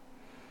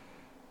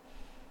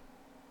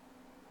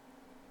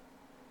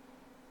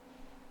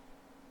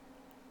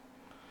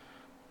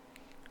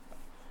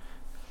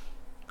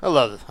 I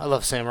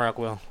love Sam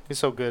Rockwell. He's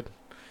so good.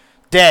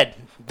 Dead.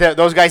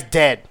 Those guys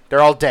dead.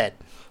 They're all dead.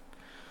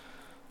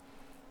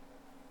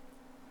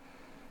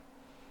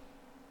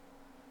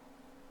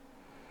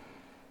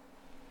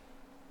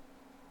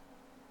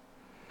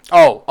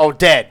 Oh,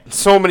 dead.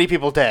 So many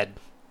people dead.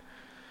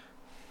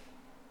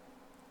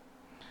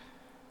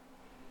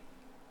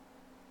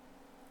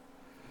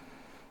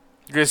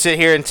 You're gonna sit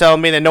here and tell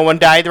me that no one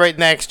died right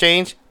in that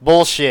exchange?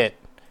 Bullshit.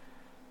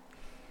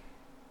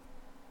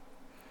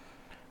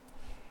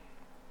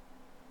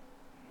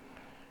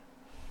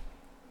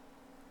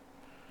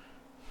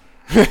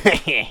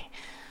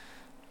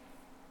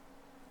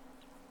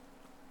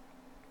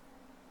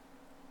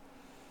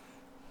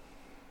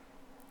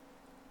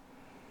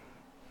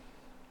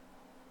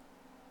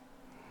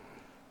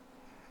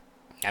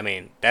 I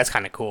mean, that's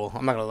kind of cool.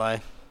 I'm not gonna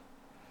lie.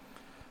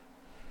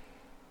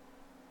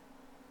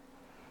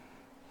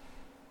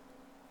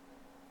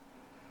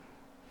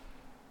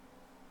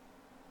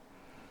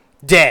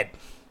 Dead.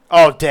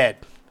 Oh, dead.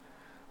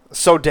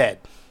 So dead.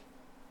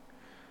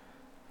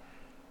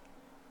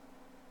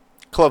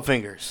 Club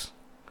fingers.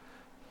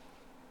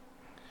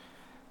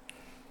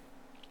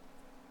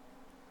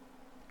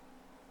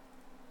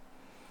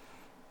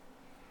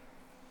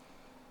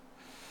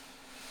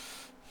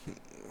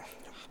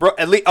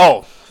 At least,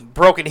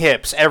 broken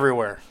hips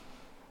everywhere.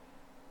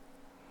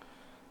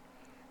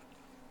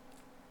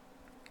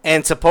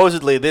 And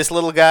supposedly this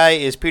little guy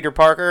is Peter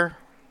Parker.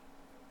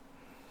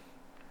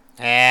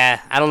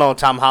 I don't know,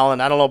 Tom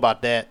Holland. I don't know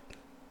about that.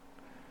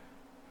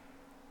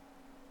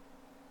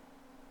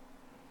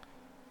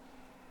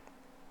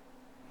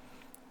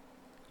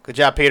 Good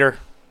job, Peter.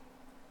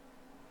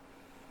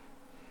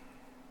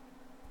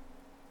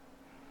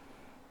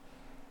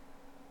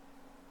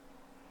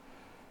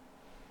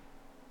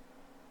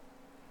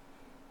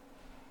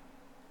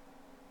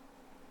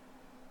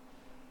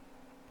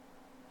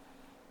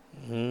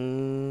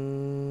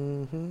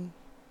 Hmm.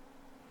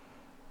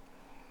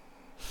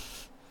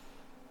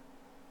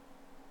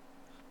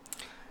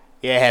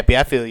 Yeah, Happy,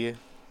 I feel you.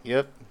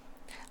 Yep.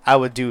 I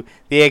would do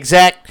the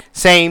exact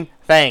same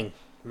thing,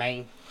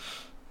 man.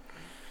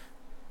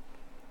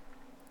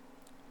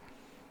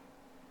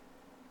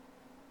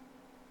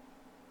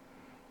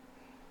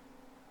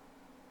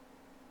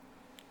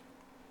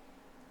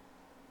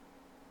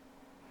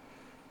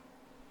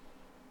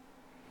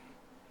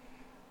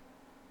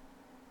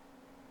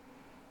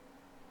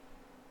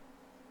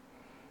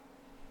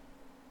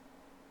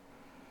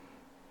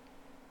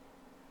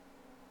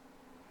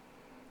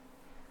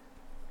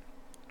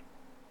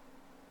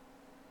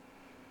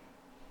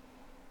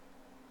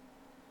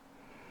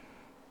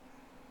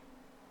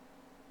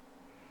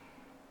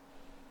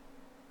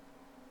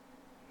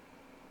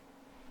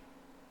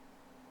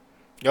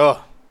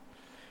 Oh,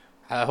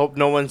 I hope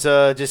no one's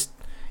just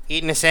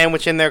eating a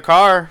sandwich in their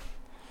car.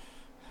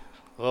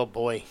 Oh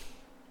boy.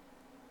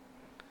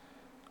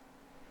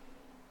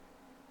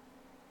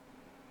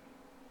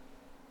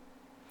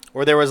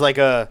 Or there was like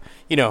a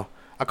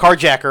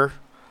carjacker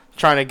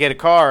trying to get a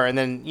car, and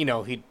then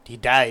he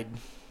died.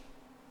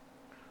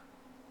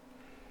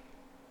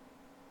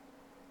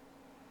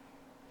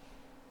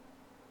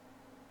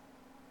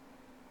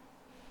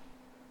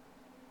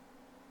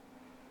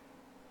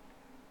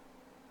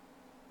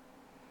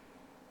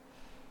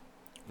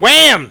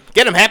 Wham!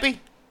 Get him,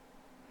 Happy!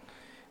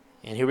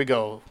 And here we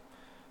go.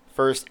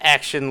 First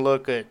action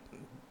look at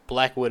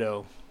Black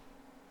Widow.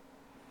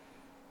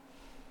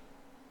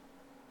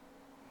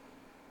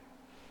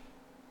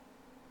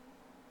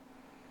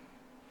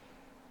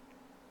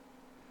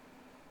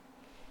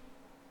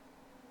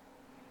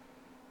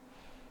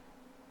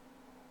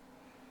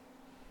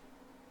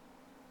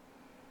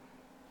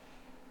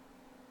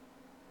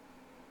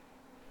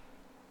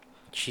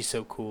 She's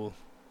so cool.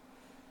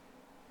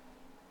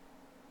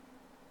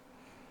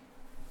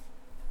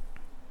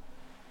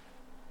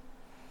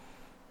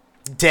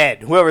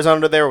 Dead. Whoever's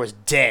under there was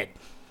dead.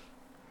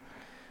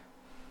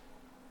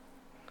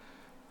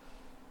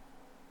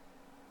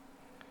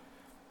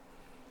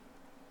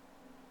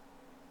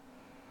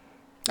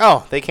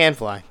 Oh, they can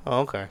fly.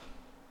 Oh, okay.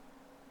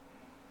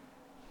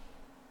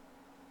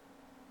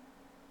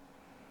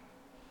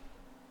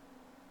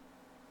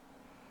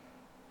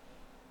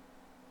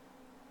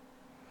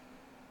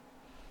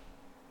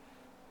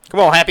 Come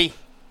on, Happy.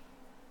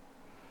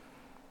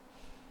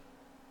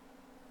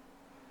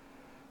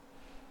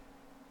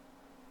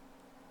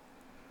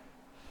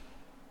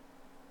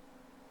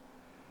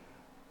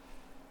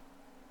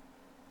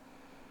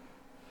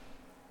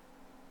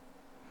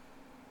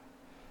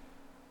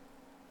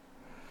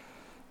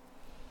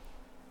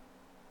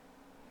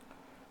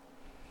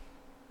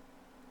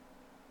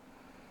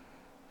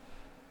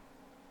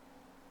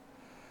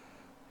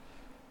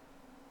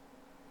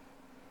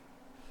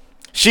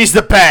 She's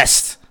the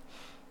best.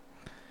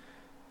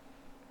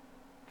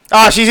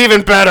 Oh, she's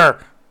even better.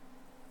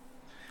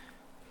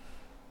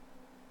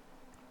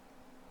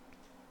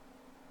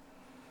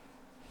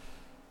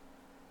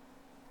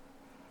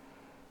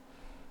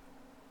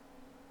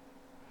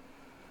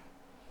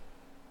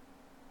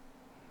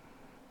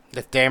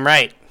 That's damn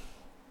right.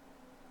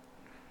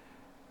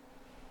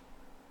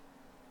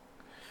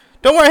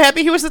 Don't worry,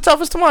 Happy. He was the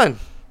toughest one.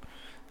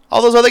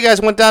 All those other guys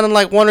went down in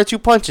like 1 or 2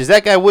 punches.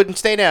 That guy wouldn't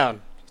stay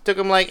down. It took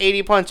him like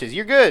 80 punches.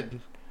 You're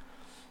good.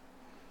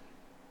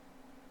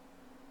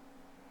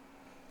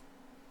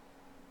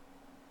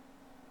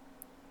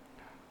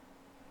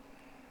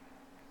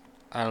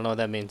 I don't know what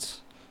that means.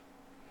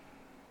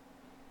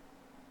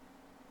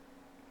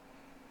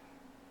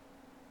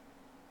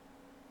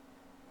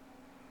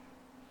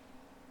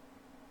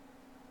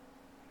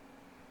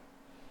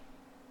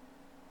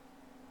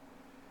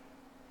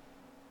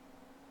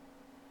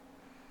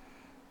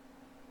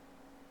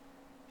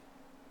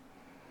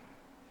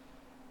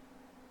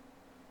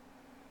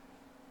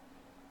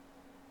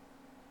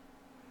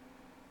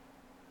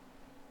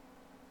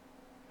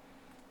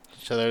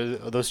 So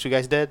are those 2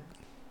 guys dead?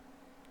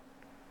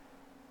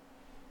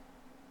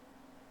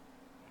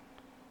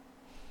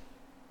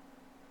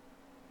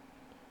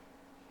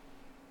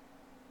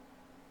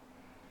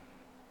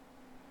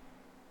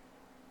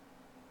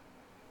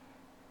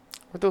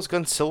 Were those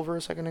guns silver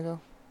a second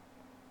ago?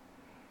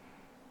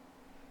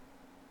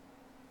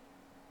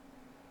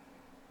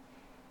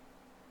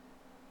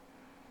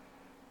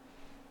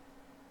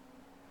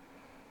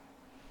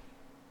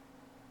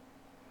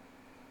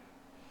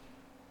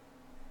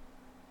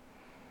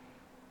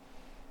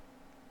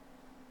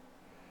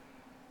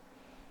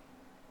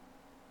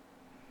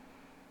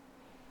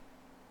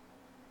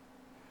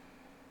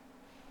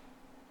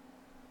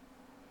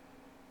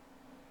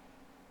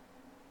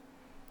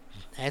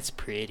 That's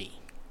pretty.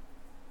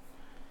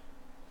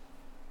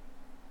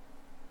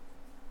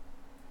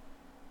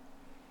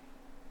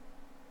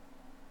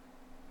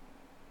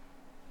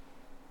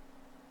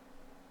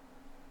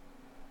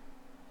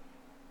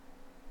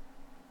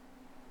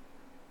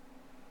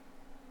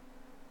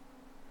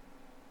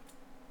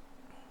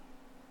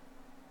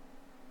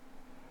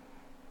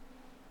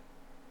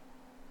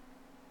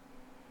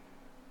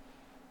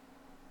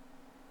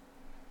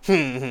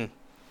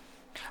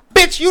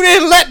 Bitch, you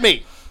didn't let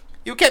me.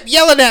 You kept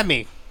yelling at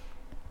me.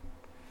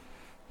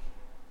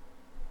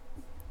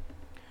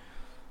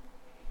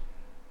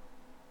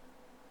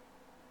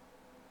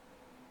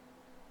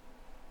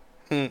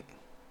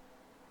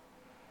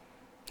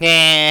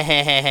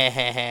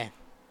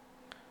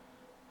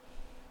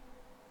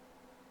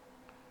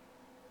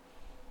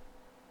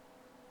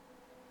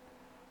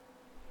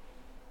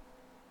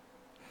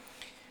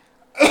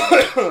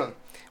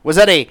 Was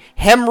that a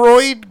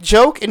hemorrhoid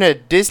joke in a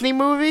Disney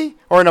movie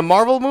or in a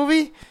Marvel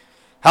movie?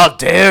 How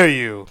dare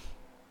you?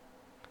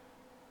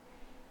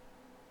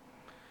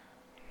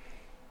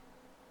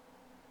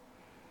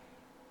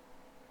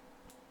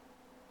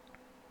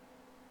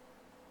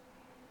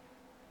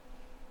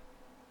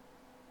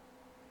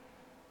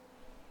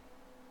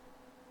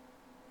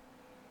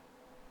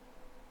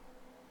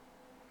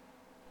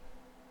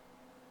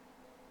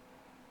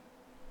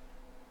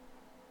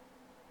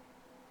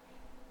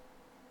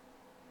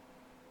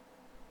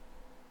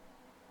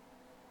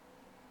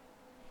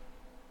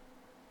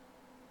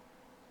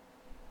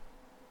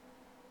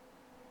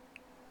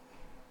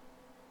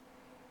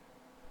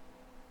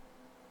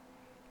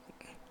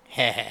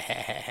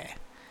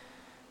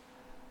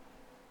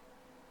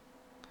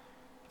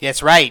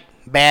 That's right,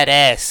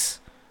 badass.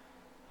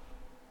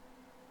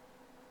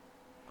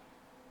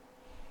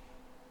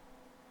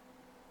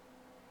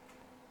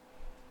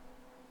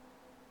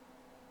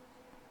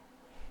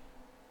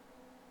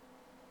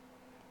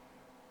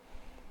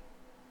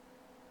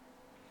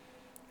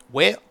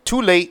 Well,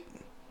 too late.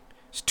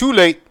 It's too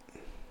late.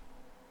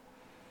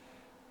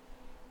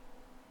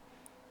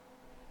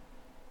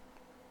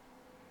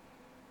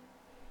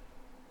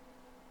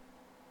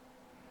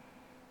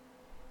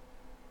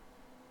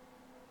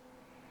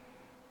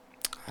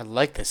 I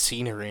like the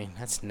scenery.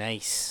 That's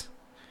nice.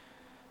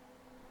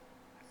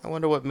 I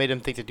wonder what made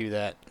him think to do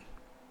that.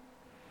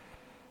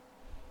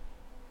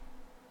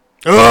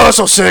 Oh,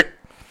 so sick!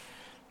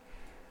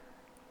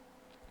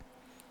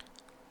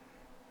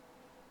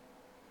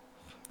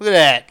 Look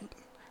at that.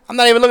 I'm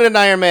not even looking at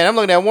Iron Man. I'm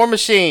looking at War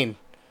Machine.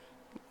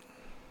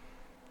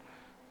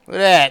 Look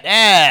at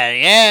that.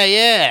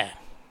 Yeah.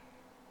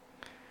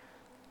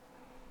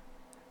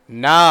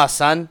 Nah,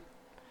 son.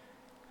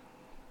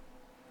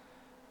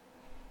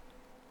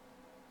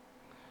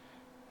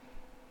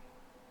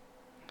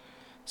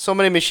 So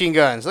many machine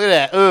guns. Look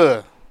at that.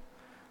 Ugh.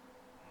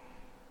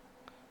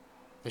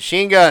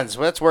 Machine guns.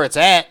 Well, that's where it's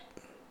at.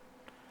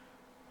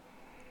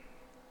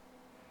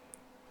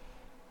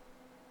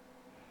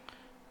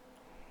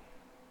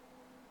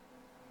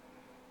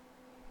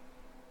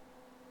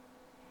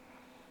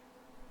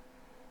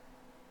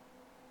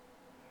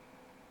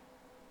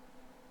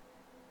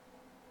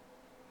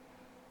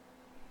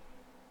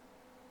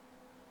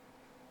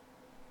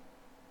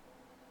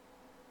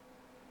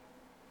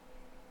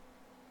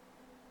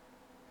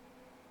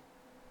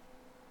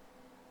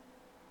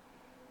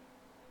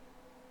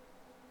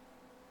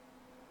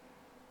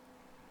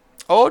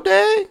 All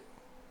day?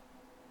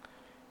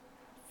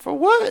 For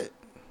what?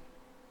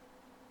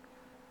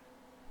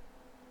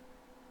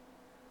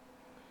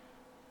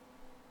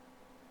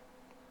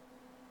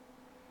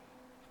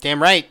 Damn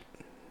right.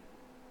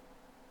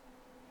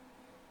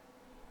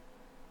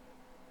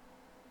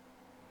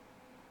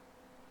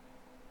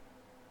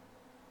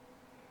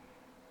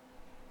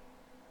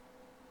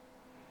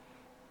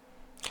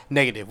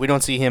 Negative. We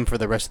don't see him for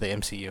the rest of the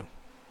MCU.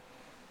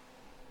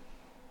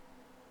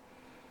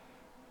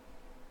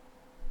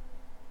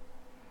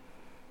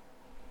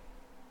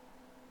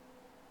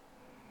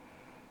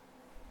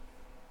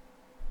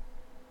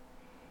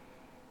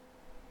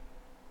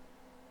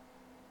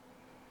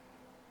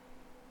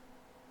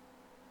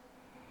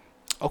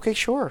 Okay,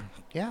 sure.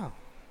 Yeah.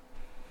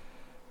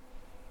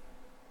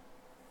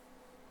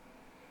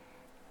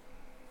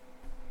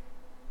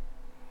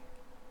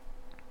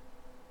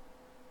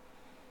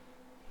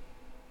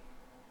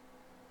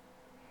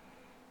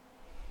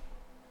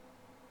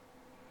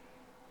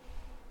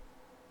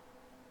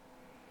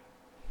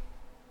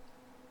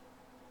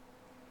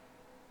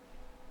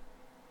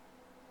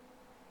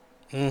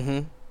 Mm-hmm.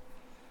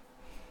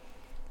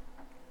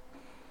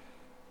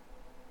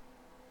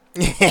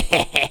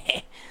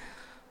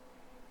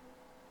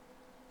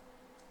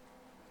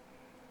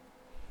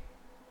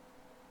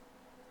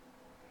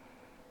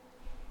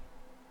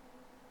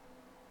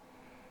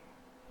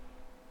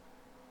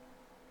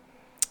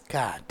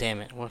 God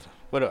damn it! What?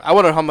 I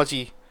wonder how much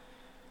he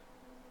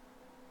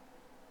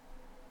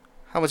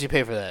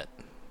paid for that.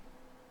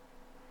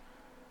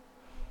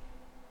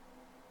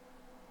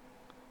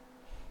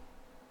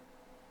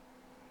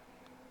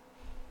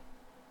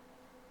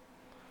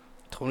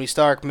 Tony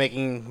Stark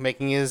making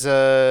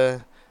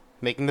the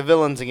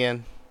villains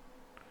again.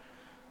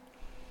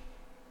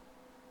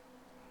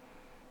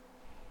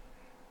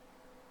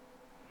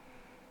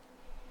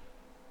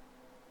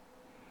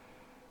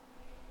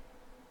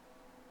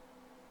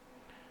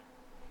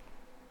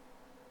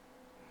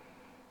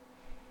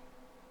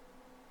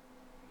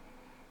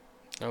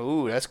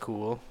 Oh, that's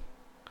cool.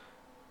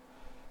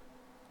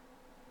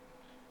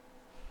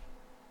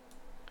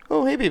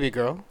 Oh, hey, baby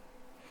girl.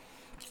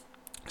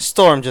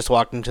 Storm just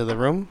walked into the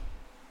room.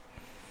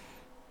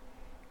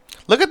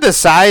 Look at the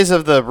size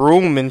of the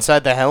room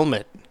inside the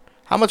helmet.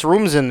 How much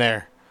room's in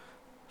there?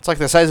 It's like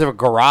the size of a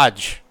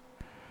garage.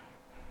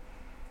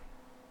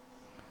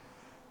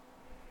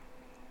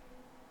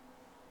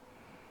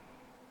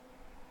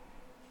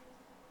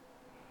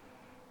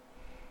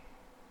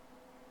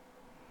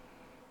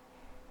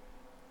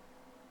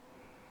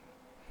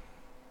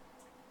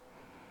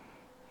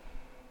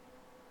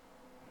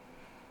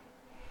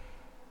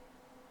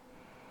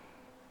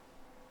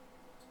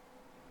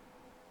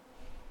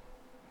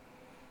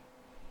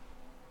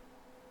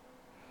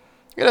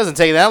 It doesn't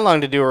take that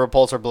long to do a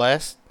repulsor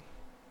blast.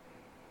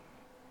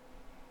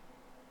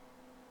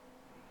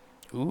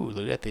 Ooh,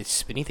 look at this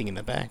spinny thing in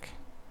the back.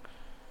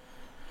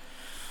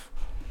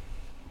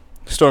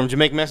 Storm, did you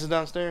make messes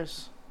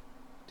downstairs?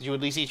 Did you at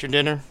least eat your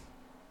dinner?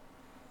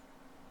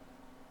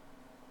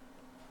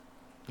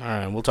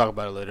 Alright, we'll talk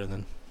about it later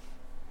then.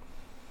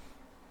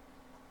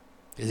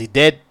 Is he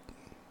dead?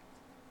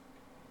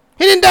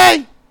 He didn't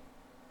die!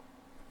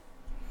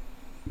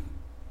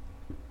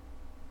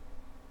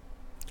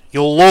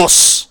 You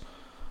lost!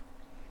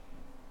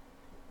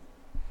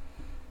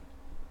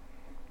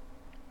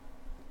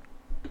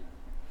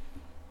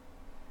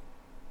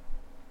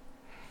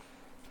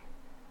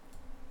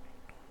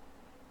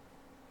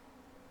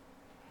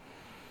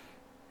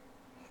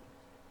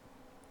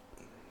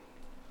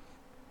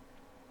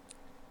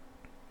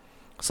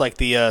 It's like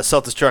the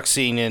self-destruct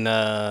scene in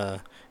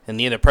And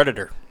the other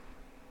Predator.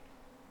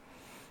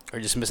 Or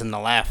just missing the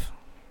laugh.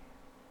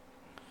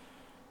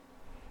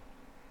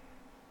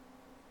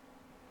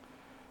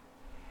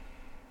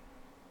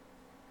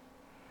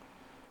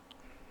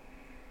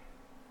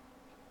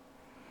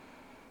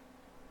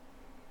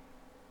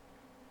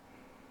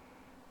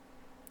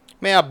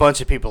 Man, a bunch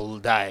of people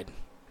died.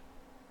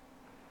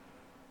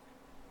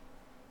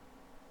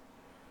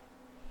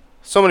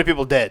 So many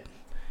people dead.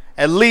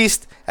 At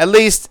least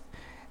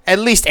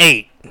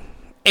 8.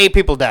 8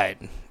 people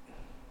died.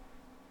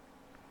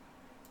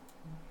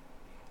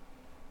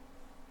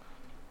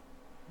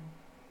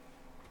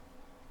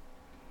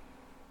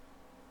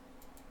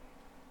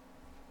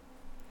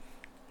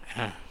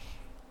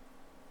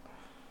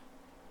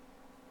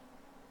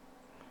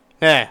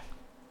 Yeah.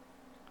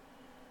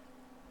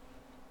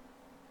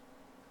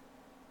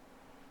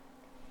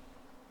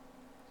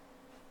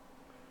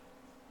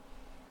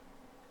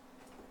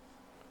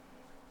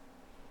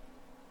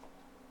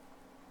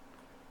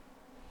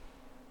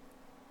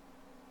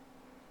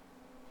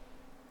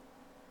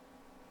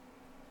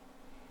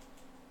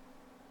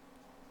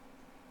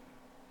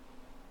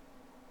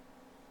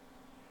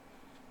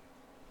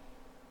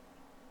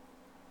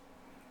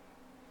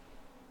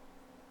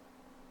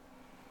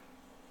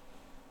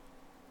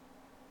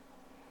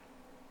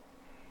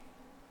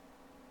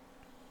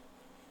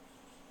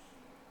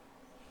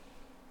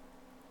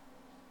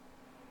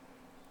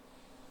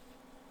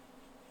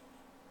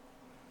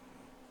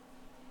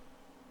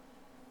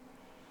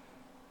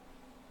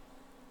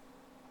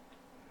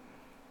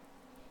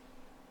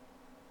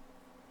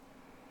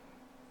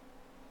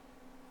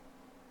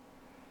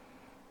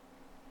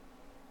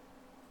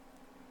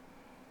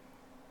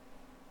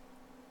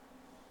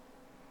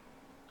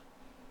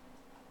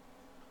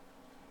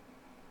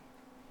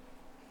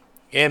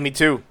 Yeah, me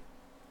too.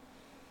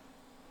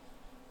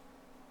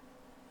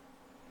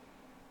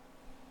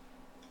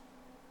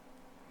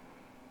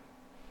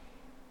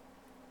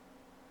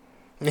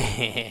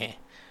 I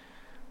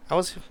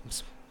was.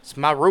 It's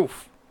my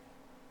roof.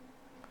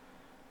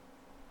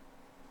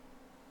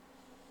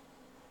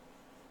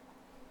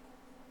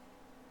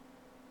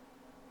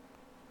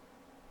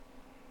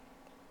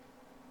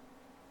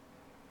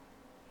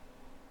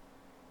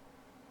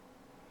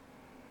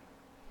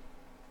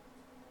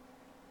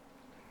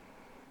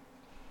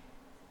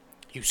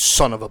 You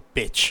son of a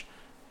bitch.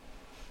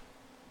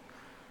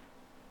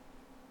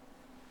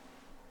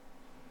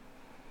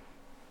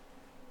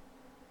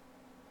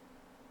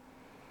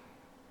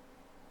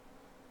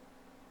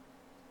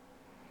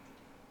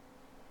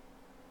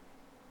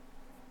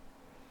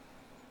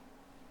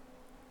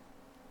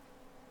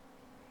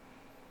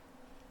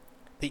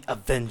 The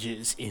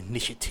Avengers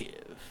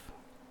Initiative.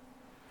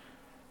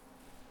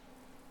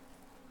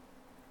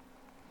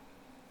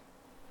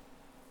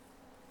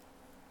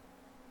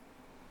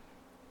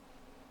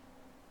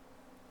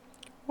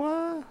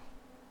 What?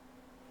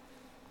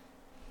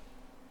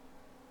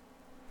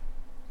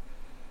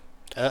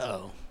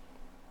 Uh-oh.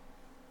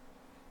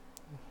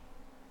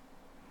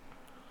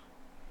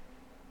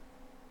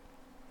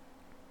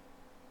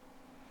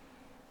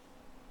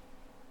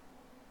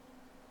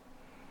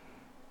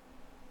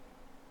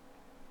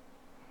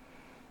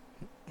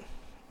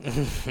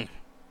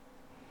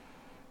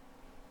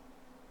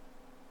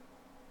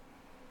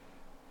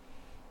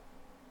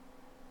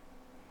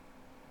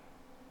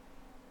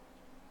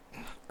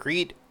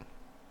 Greed.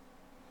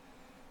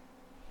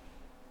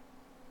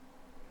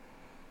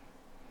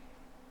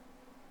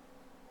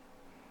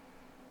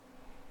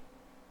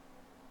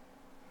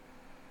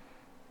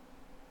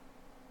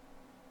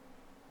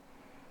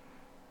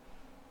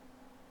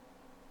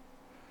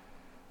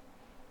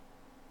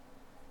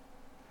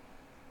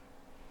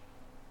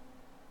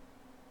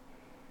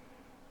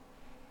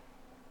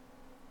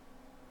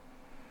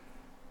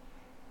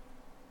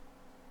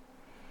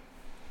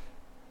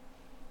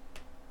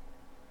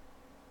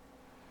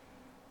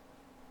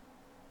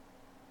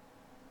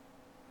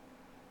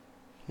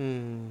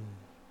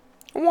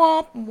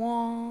 Womp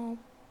womp.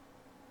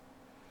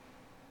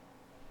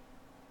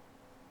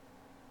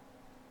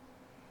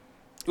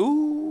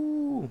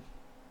 Ooh.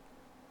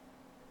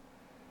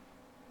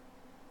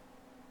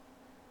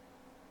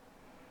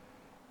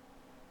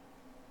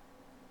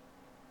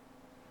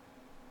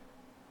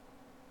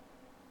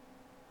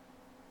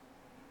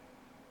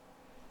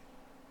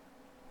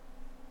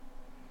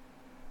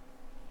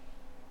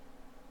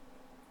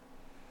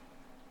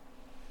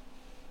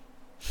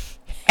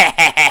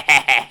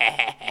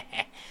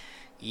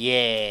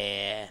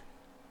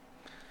 Yeah.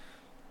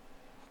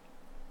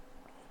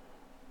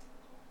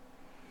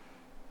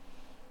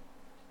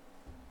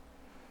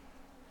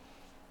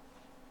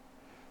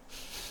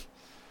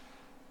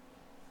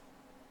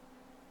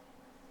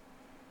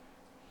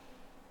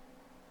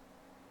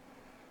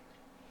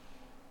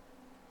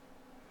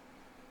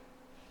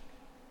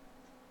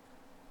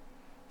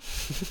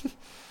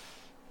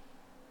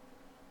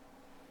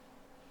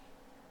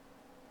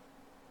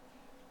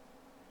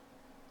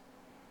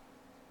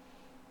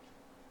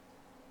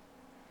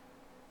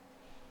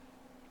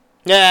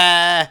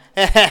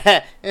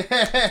 Yeah.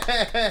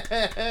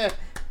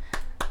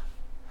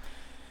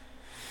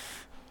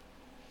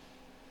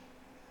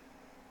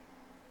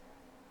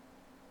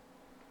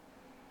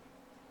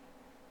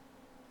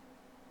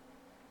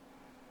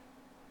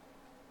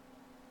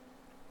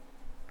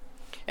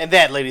 And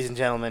that, ladies and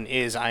gentlemen,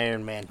 is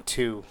Iron Man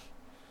 2.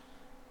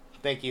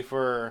 Thank you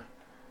for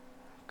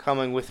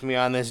coming with me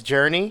on this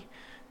journey.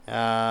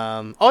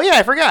 Oh, yeah,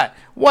 I forgot.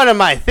 What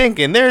am I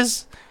thinking?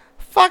 There's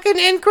fucking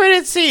end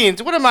credit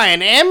scenes. What am I,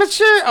 an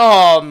amateur?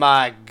 Oh,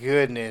 my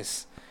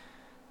goodness.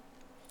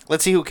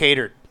 Let's see who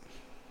catered.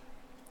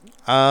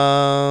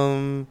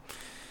 Let's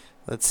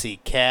see.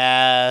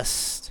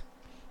 Cast.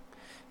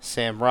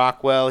 Sam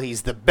Rockwell.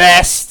 He's the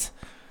best.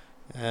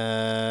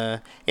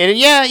 And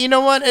yeah, you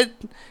know what?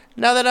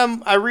 Now that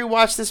I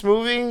rewatched this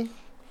movie,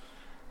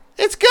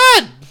 it's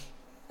good.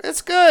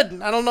 It's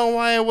good. I don't know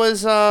why I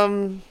was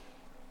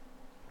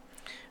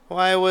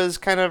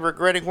kind of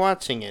regretting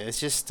watching it. It's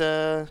just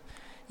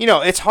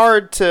it's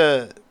hard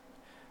to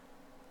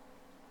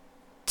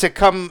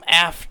come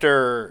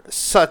after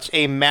such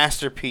a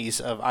masterpiece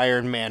of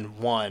Iron Man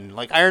 1.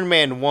 Like Iron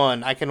Man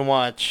 1, I can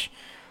watch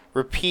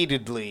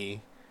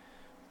repeatedly,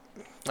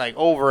 like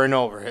over and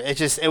over. It's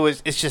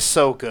just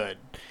so good.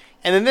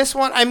 And then this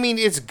one, I mean,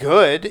 it's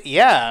good,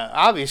 yeah,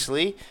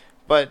 obviously,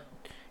 but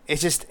it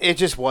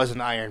just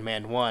wasn't Iron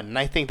Man 1. And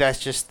I think that's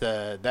just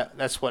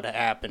that's what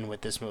happened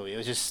with this movie.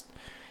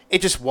 It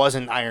just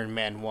wasn't Iron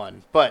Man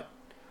 1. But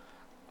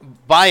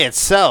by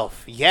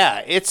itself,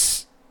 yeah,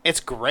 it's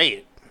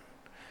great.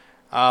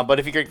 But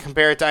if you could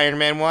compare it to Iron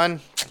Man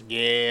 1,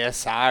 yeah,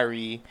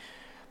 sorry.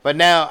 But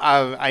now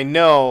I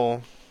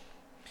know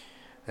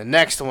the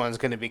next one's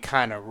going to be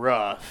kind of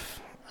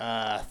rough.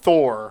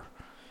 Thor.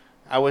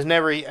 I was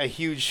never a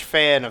huge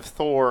fan of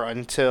Thor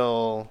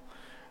until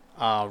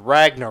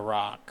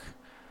Ragnarok.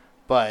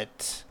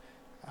 But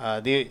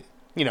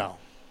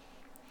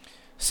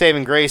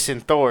saving grace in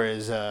Thor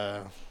is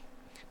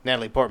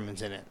Natalie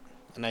Portman's in it.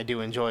 And I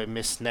do enjoy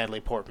Miss Natalie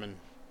Portman.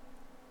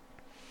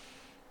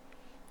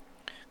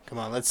 Come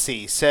on, let's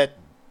see. Set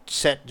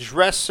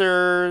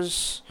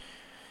dressers.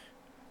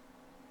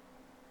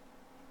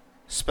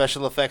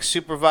 Special effects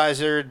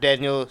supervisor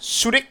Daniel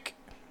Sudik.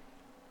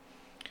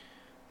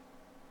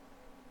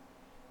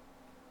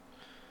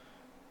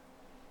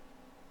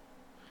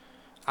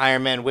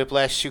 Iron Man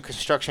Whiplash suit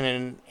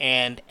construction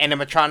and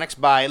animatronics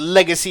by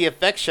Legacy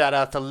Effects. Shout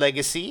out to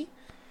Legacy.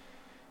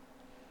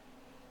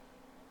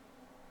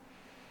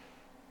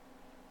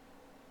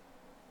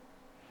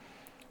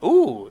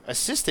 Ooh,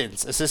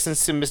 assistants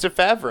to Mr.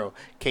 Favreau,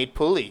 Kate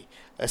Pulley.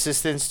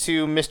 Assistants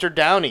to Mr.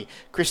 Downey,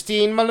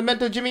 Christine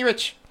Malamento, Jimmy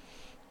Rich.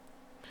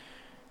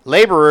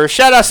 Laborers,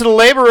 shout outs to the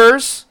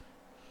laborers.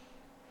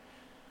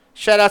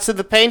 Shout outs to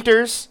the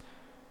painters.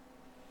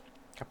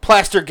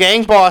 Plaster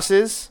gang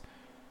bosses.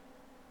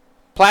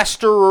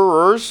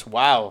 Plasterers,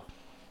 wow.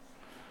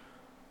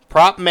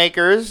 Prop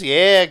makers,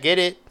 yeah, get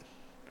it.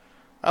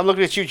 I'm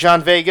looking at you,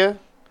 John Vega.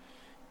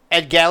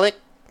 Ed Gallick.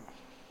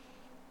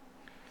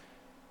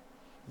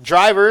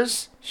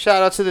 Drivers,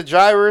 shout out to the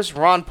drivers.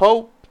 Ron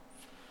Pope,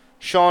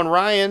 Sean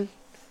Ryan,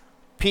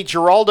 Pete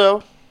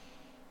Giraldo.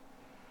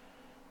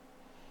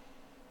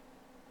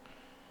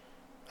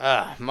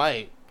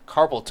 My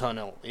carpal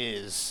tunnel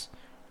is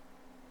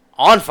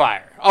on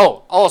fire.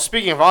 Oh,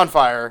 speaking of on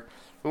fire,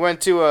 we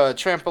went to a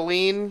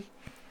trampoline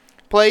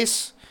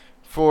place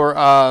for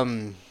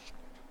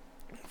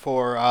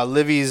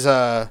Livy's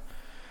third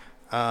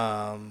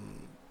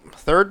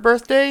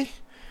birthday.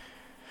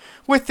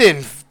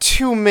 Within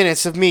 2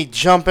 minutes of me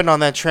jumping on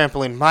that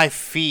trampoline, my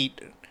feet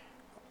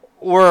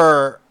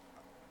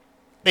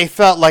they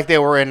felt like they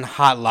were in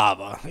hot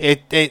lava.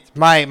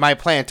 My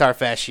plantar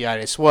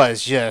fasciitis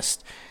was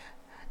just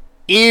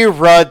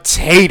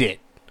irritated.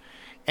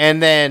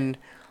 And then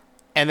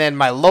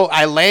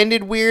I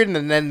landed weird,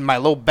 and then my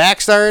low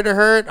back started to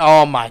hurt.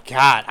 Oh my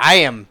god, I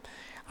am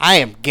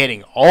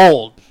getting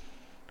old.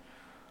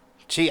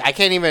 Gee, I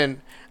can't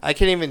even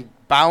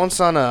bounce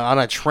on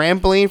a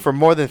trampoline for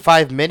more than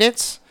 5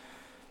 minutes.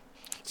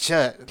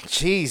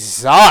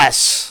 Jesus.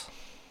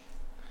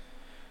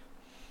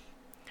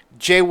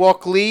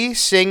 Jae-wook Lee,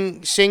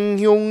 Sing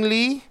Hyung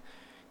Lee,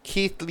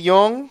 Keith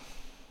Leung,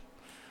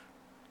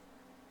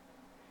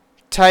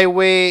 Tai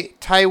Wei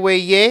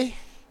Ye,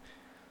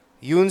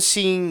 Yoon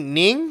Sing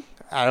Ning.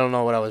 I don't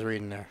know what I was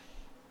reading there.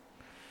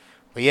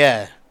 But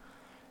yeah,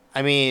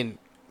 I mean,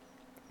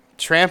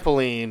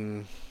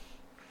 trampoline.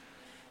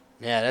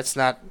 Yeah, that's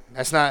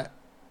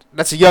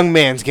a young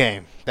man's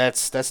game.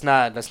 That's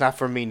not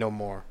for me no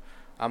more.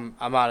 I'm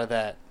out of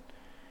that.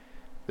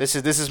 This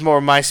is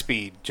more my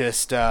speed.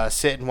 Just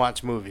sit and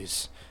watch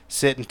movies,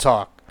 sit and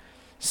talk,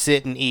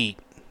 sit and eat,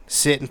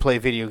 sit and play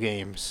video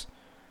games.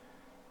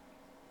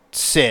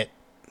 Sit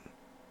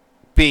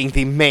being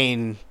the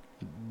main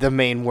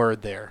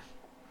word there.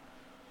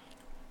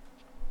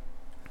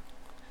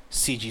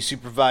 CG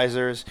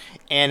supervisors,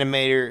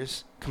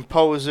 animators,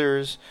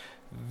 composers,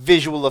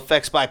 visual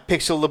effects by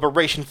Pixel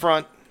Liberation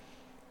Front,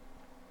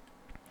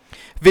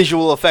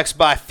 visual effects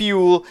by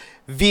Fuel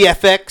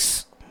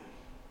VFX,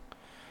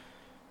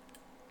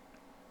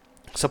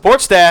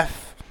 support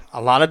staff,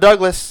 Alana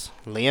Douglas,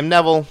 Liam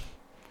Neville,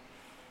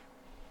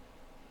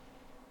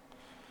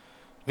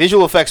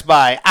 visual effects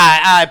by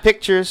II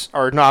Pictures,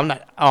 or no, I'm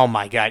not, oh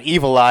my god,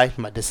 Evil Eye,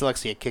 my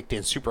dyslexia kicked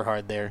in super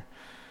hard there.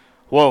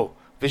 Whoa,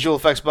 Visual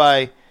effects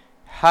by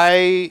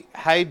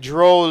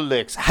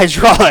Hydraulic.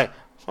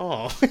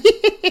 Oh.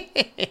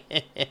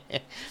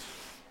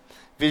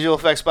 Visual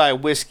effects by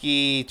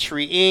Whiskey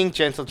Tree Inc.,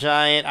 Gentle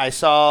Giant, I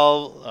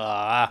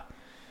Saw,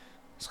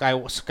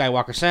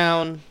 Skywalker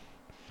Sound.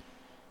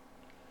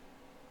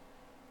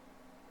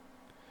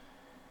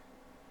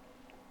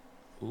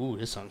 Ooh,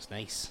 this song's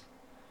nice.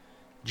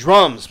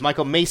 Drums,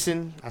 Michael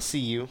Mason, I See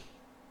You.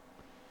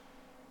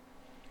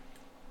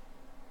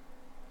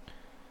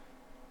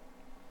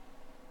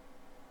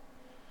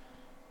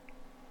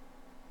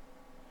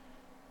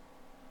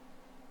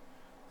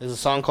 There's a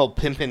song called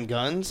Pimpin'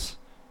 Guns.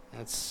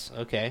 That's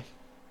okay.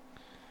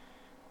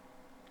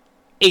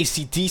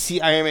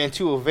 AC/DC Iron Man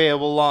 2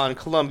 available on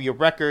Columbia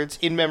Records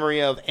in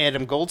memory of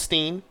Adam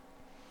Goldstein.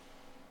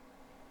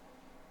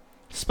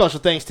 Special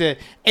thanks to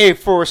Air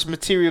Force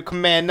Material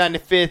Command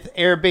 95th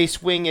Air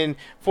Base Wing and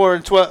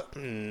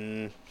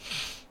 412.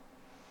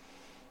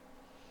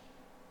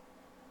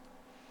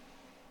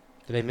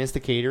 Did I miss the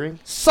catering?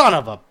 Son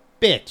of a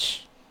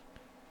bitch.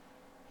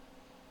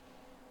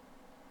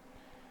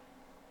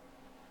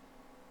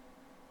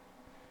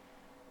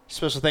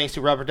 Special thanks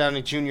to Robert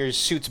Downey Jr.'s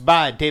Suits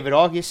by David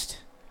August.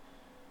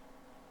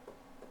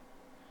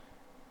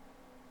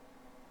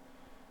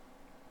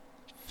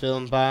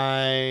 Filmed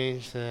by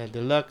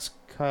Deluxe.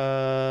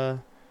 I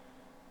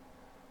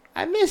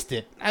missed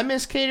it. I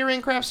missed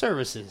Catering Craft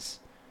Services.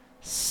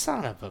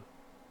 Son of a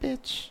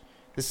bitch.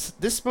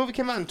 This movie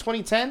came out in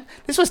 2010?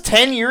 This was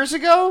 10 years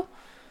ago?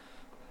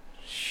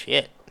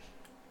 Shit.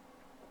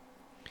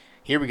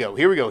 Here we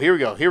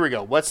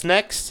go. What's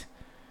next?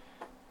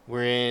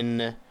 We're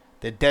in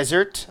the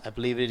desert. I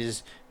believe it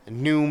is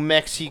New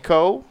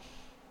Mexico.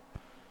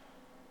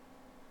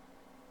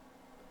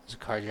 There's a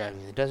car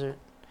driving in the desert.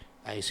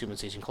 I assume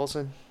it's Agent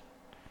Coulson.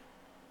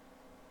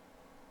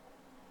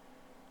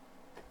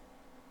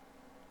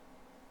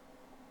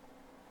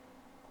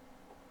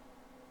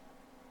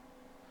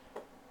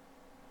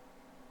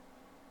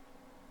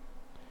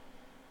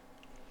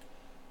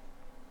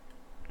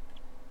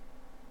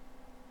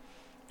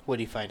 What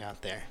did he find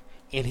out there?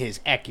 In his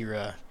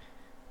Acura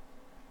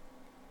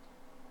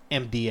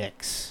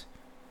MDX.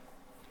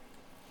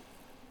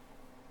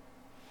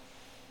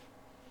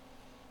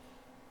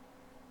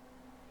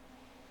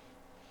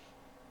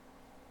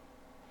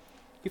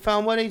 You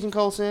found what, Agent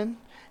Coulson?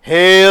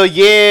 Hell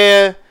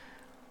yeah!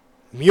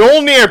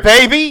 Mjolnir,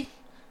 baby!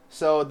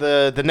 So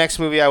the next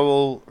movie I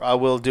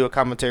will do a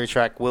commentary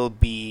track will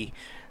be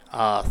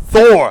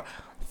Thor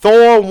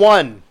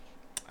 1.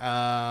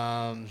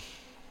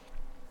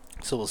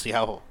 So we'll see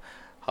how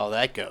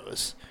that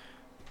goes.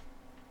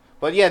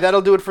 But yeah,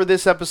 that'll do it for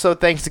this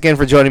episode. Thanks again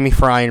for joining me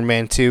for Iron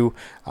Man 2.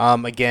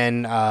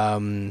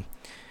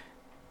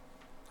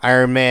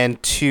 Iron Man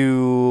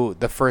 2,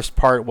 the first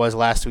part was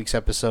last week's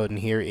episode, and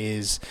here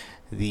is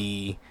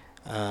the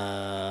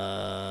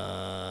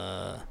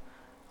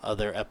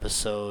other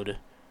episode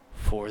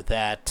for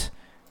that.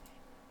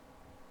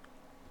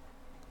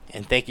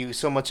 And thank you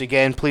so much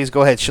again. Please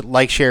go ahead,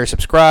 like, share,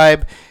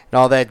 subscribe, and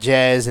all that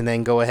jazz, and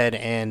then go ahead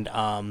and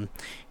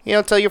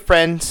tell your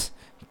friends,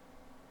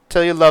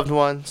 tell your loved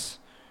ones,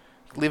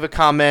 leave a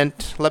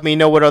comment, let me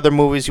know what other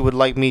movies you would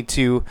like me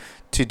to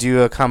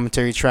do a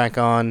commentary track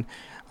on.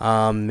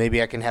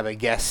 Maybe I can have a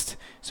guest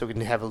so we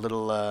can have a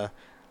little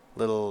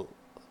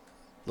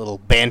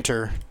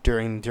banter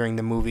during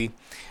the movie.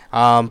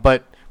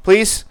 But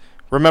please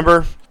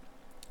remember,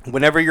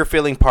 whenever you're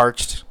feeling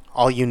parched,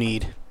 all you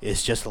need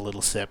is just a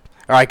little sip.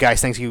 All right, guys,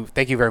 thank you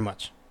very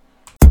much.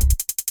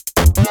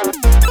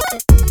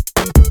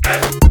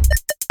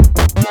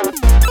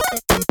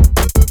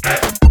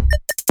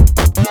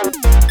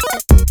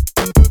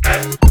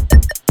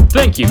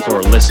 Thank you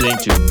for listening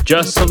to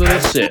Just a Little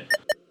Sip.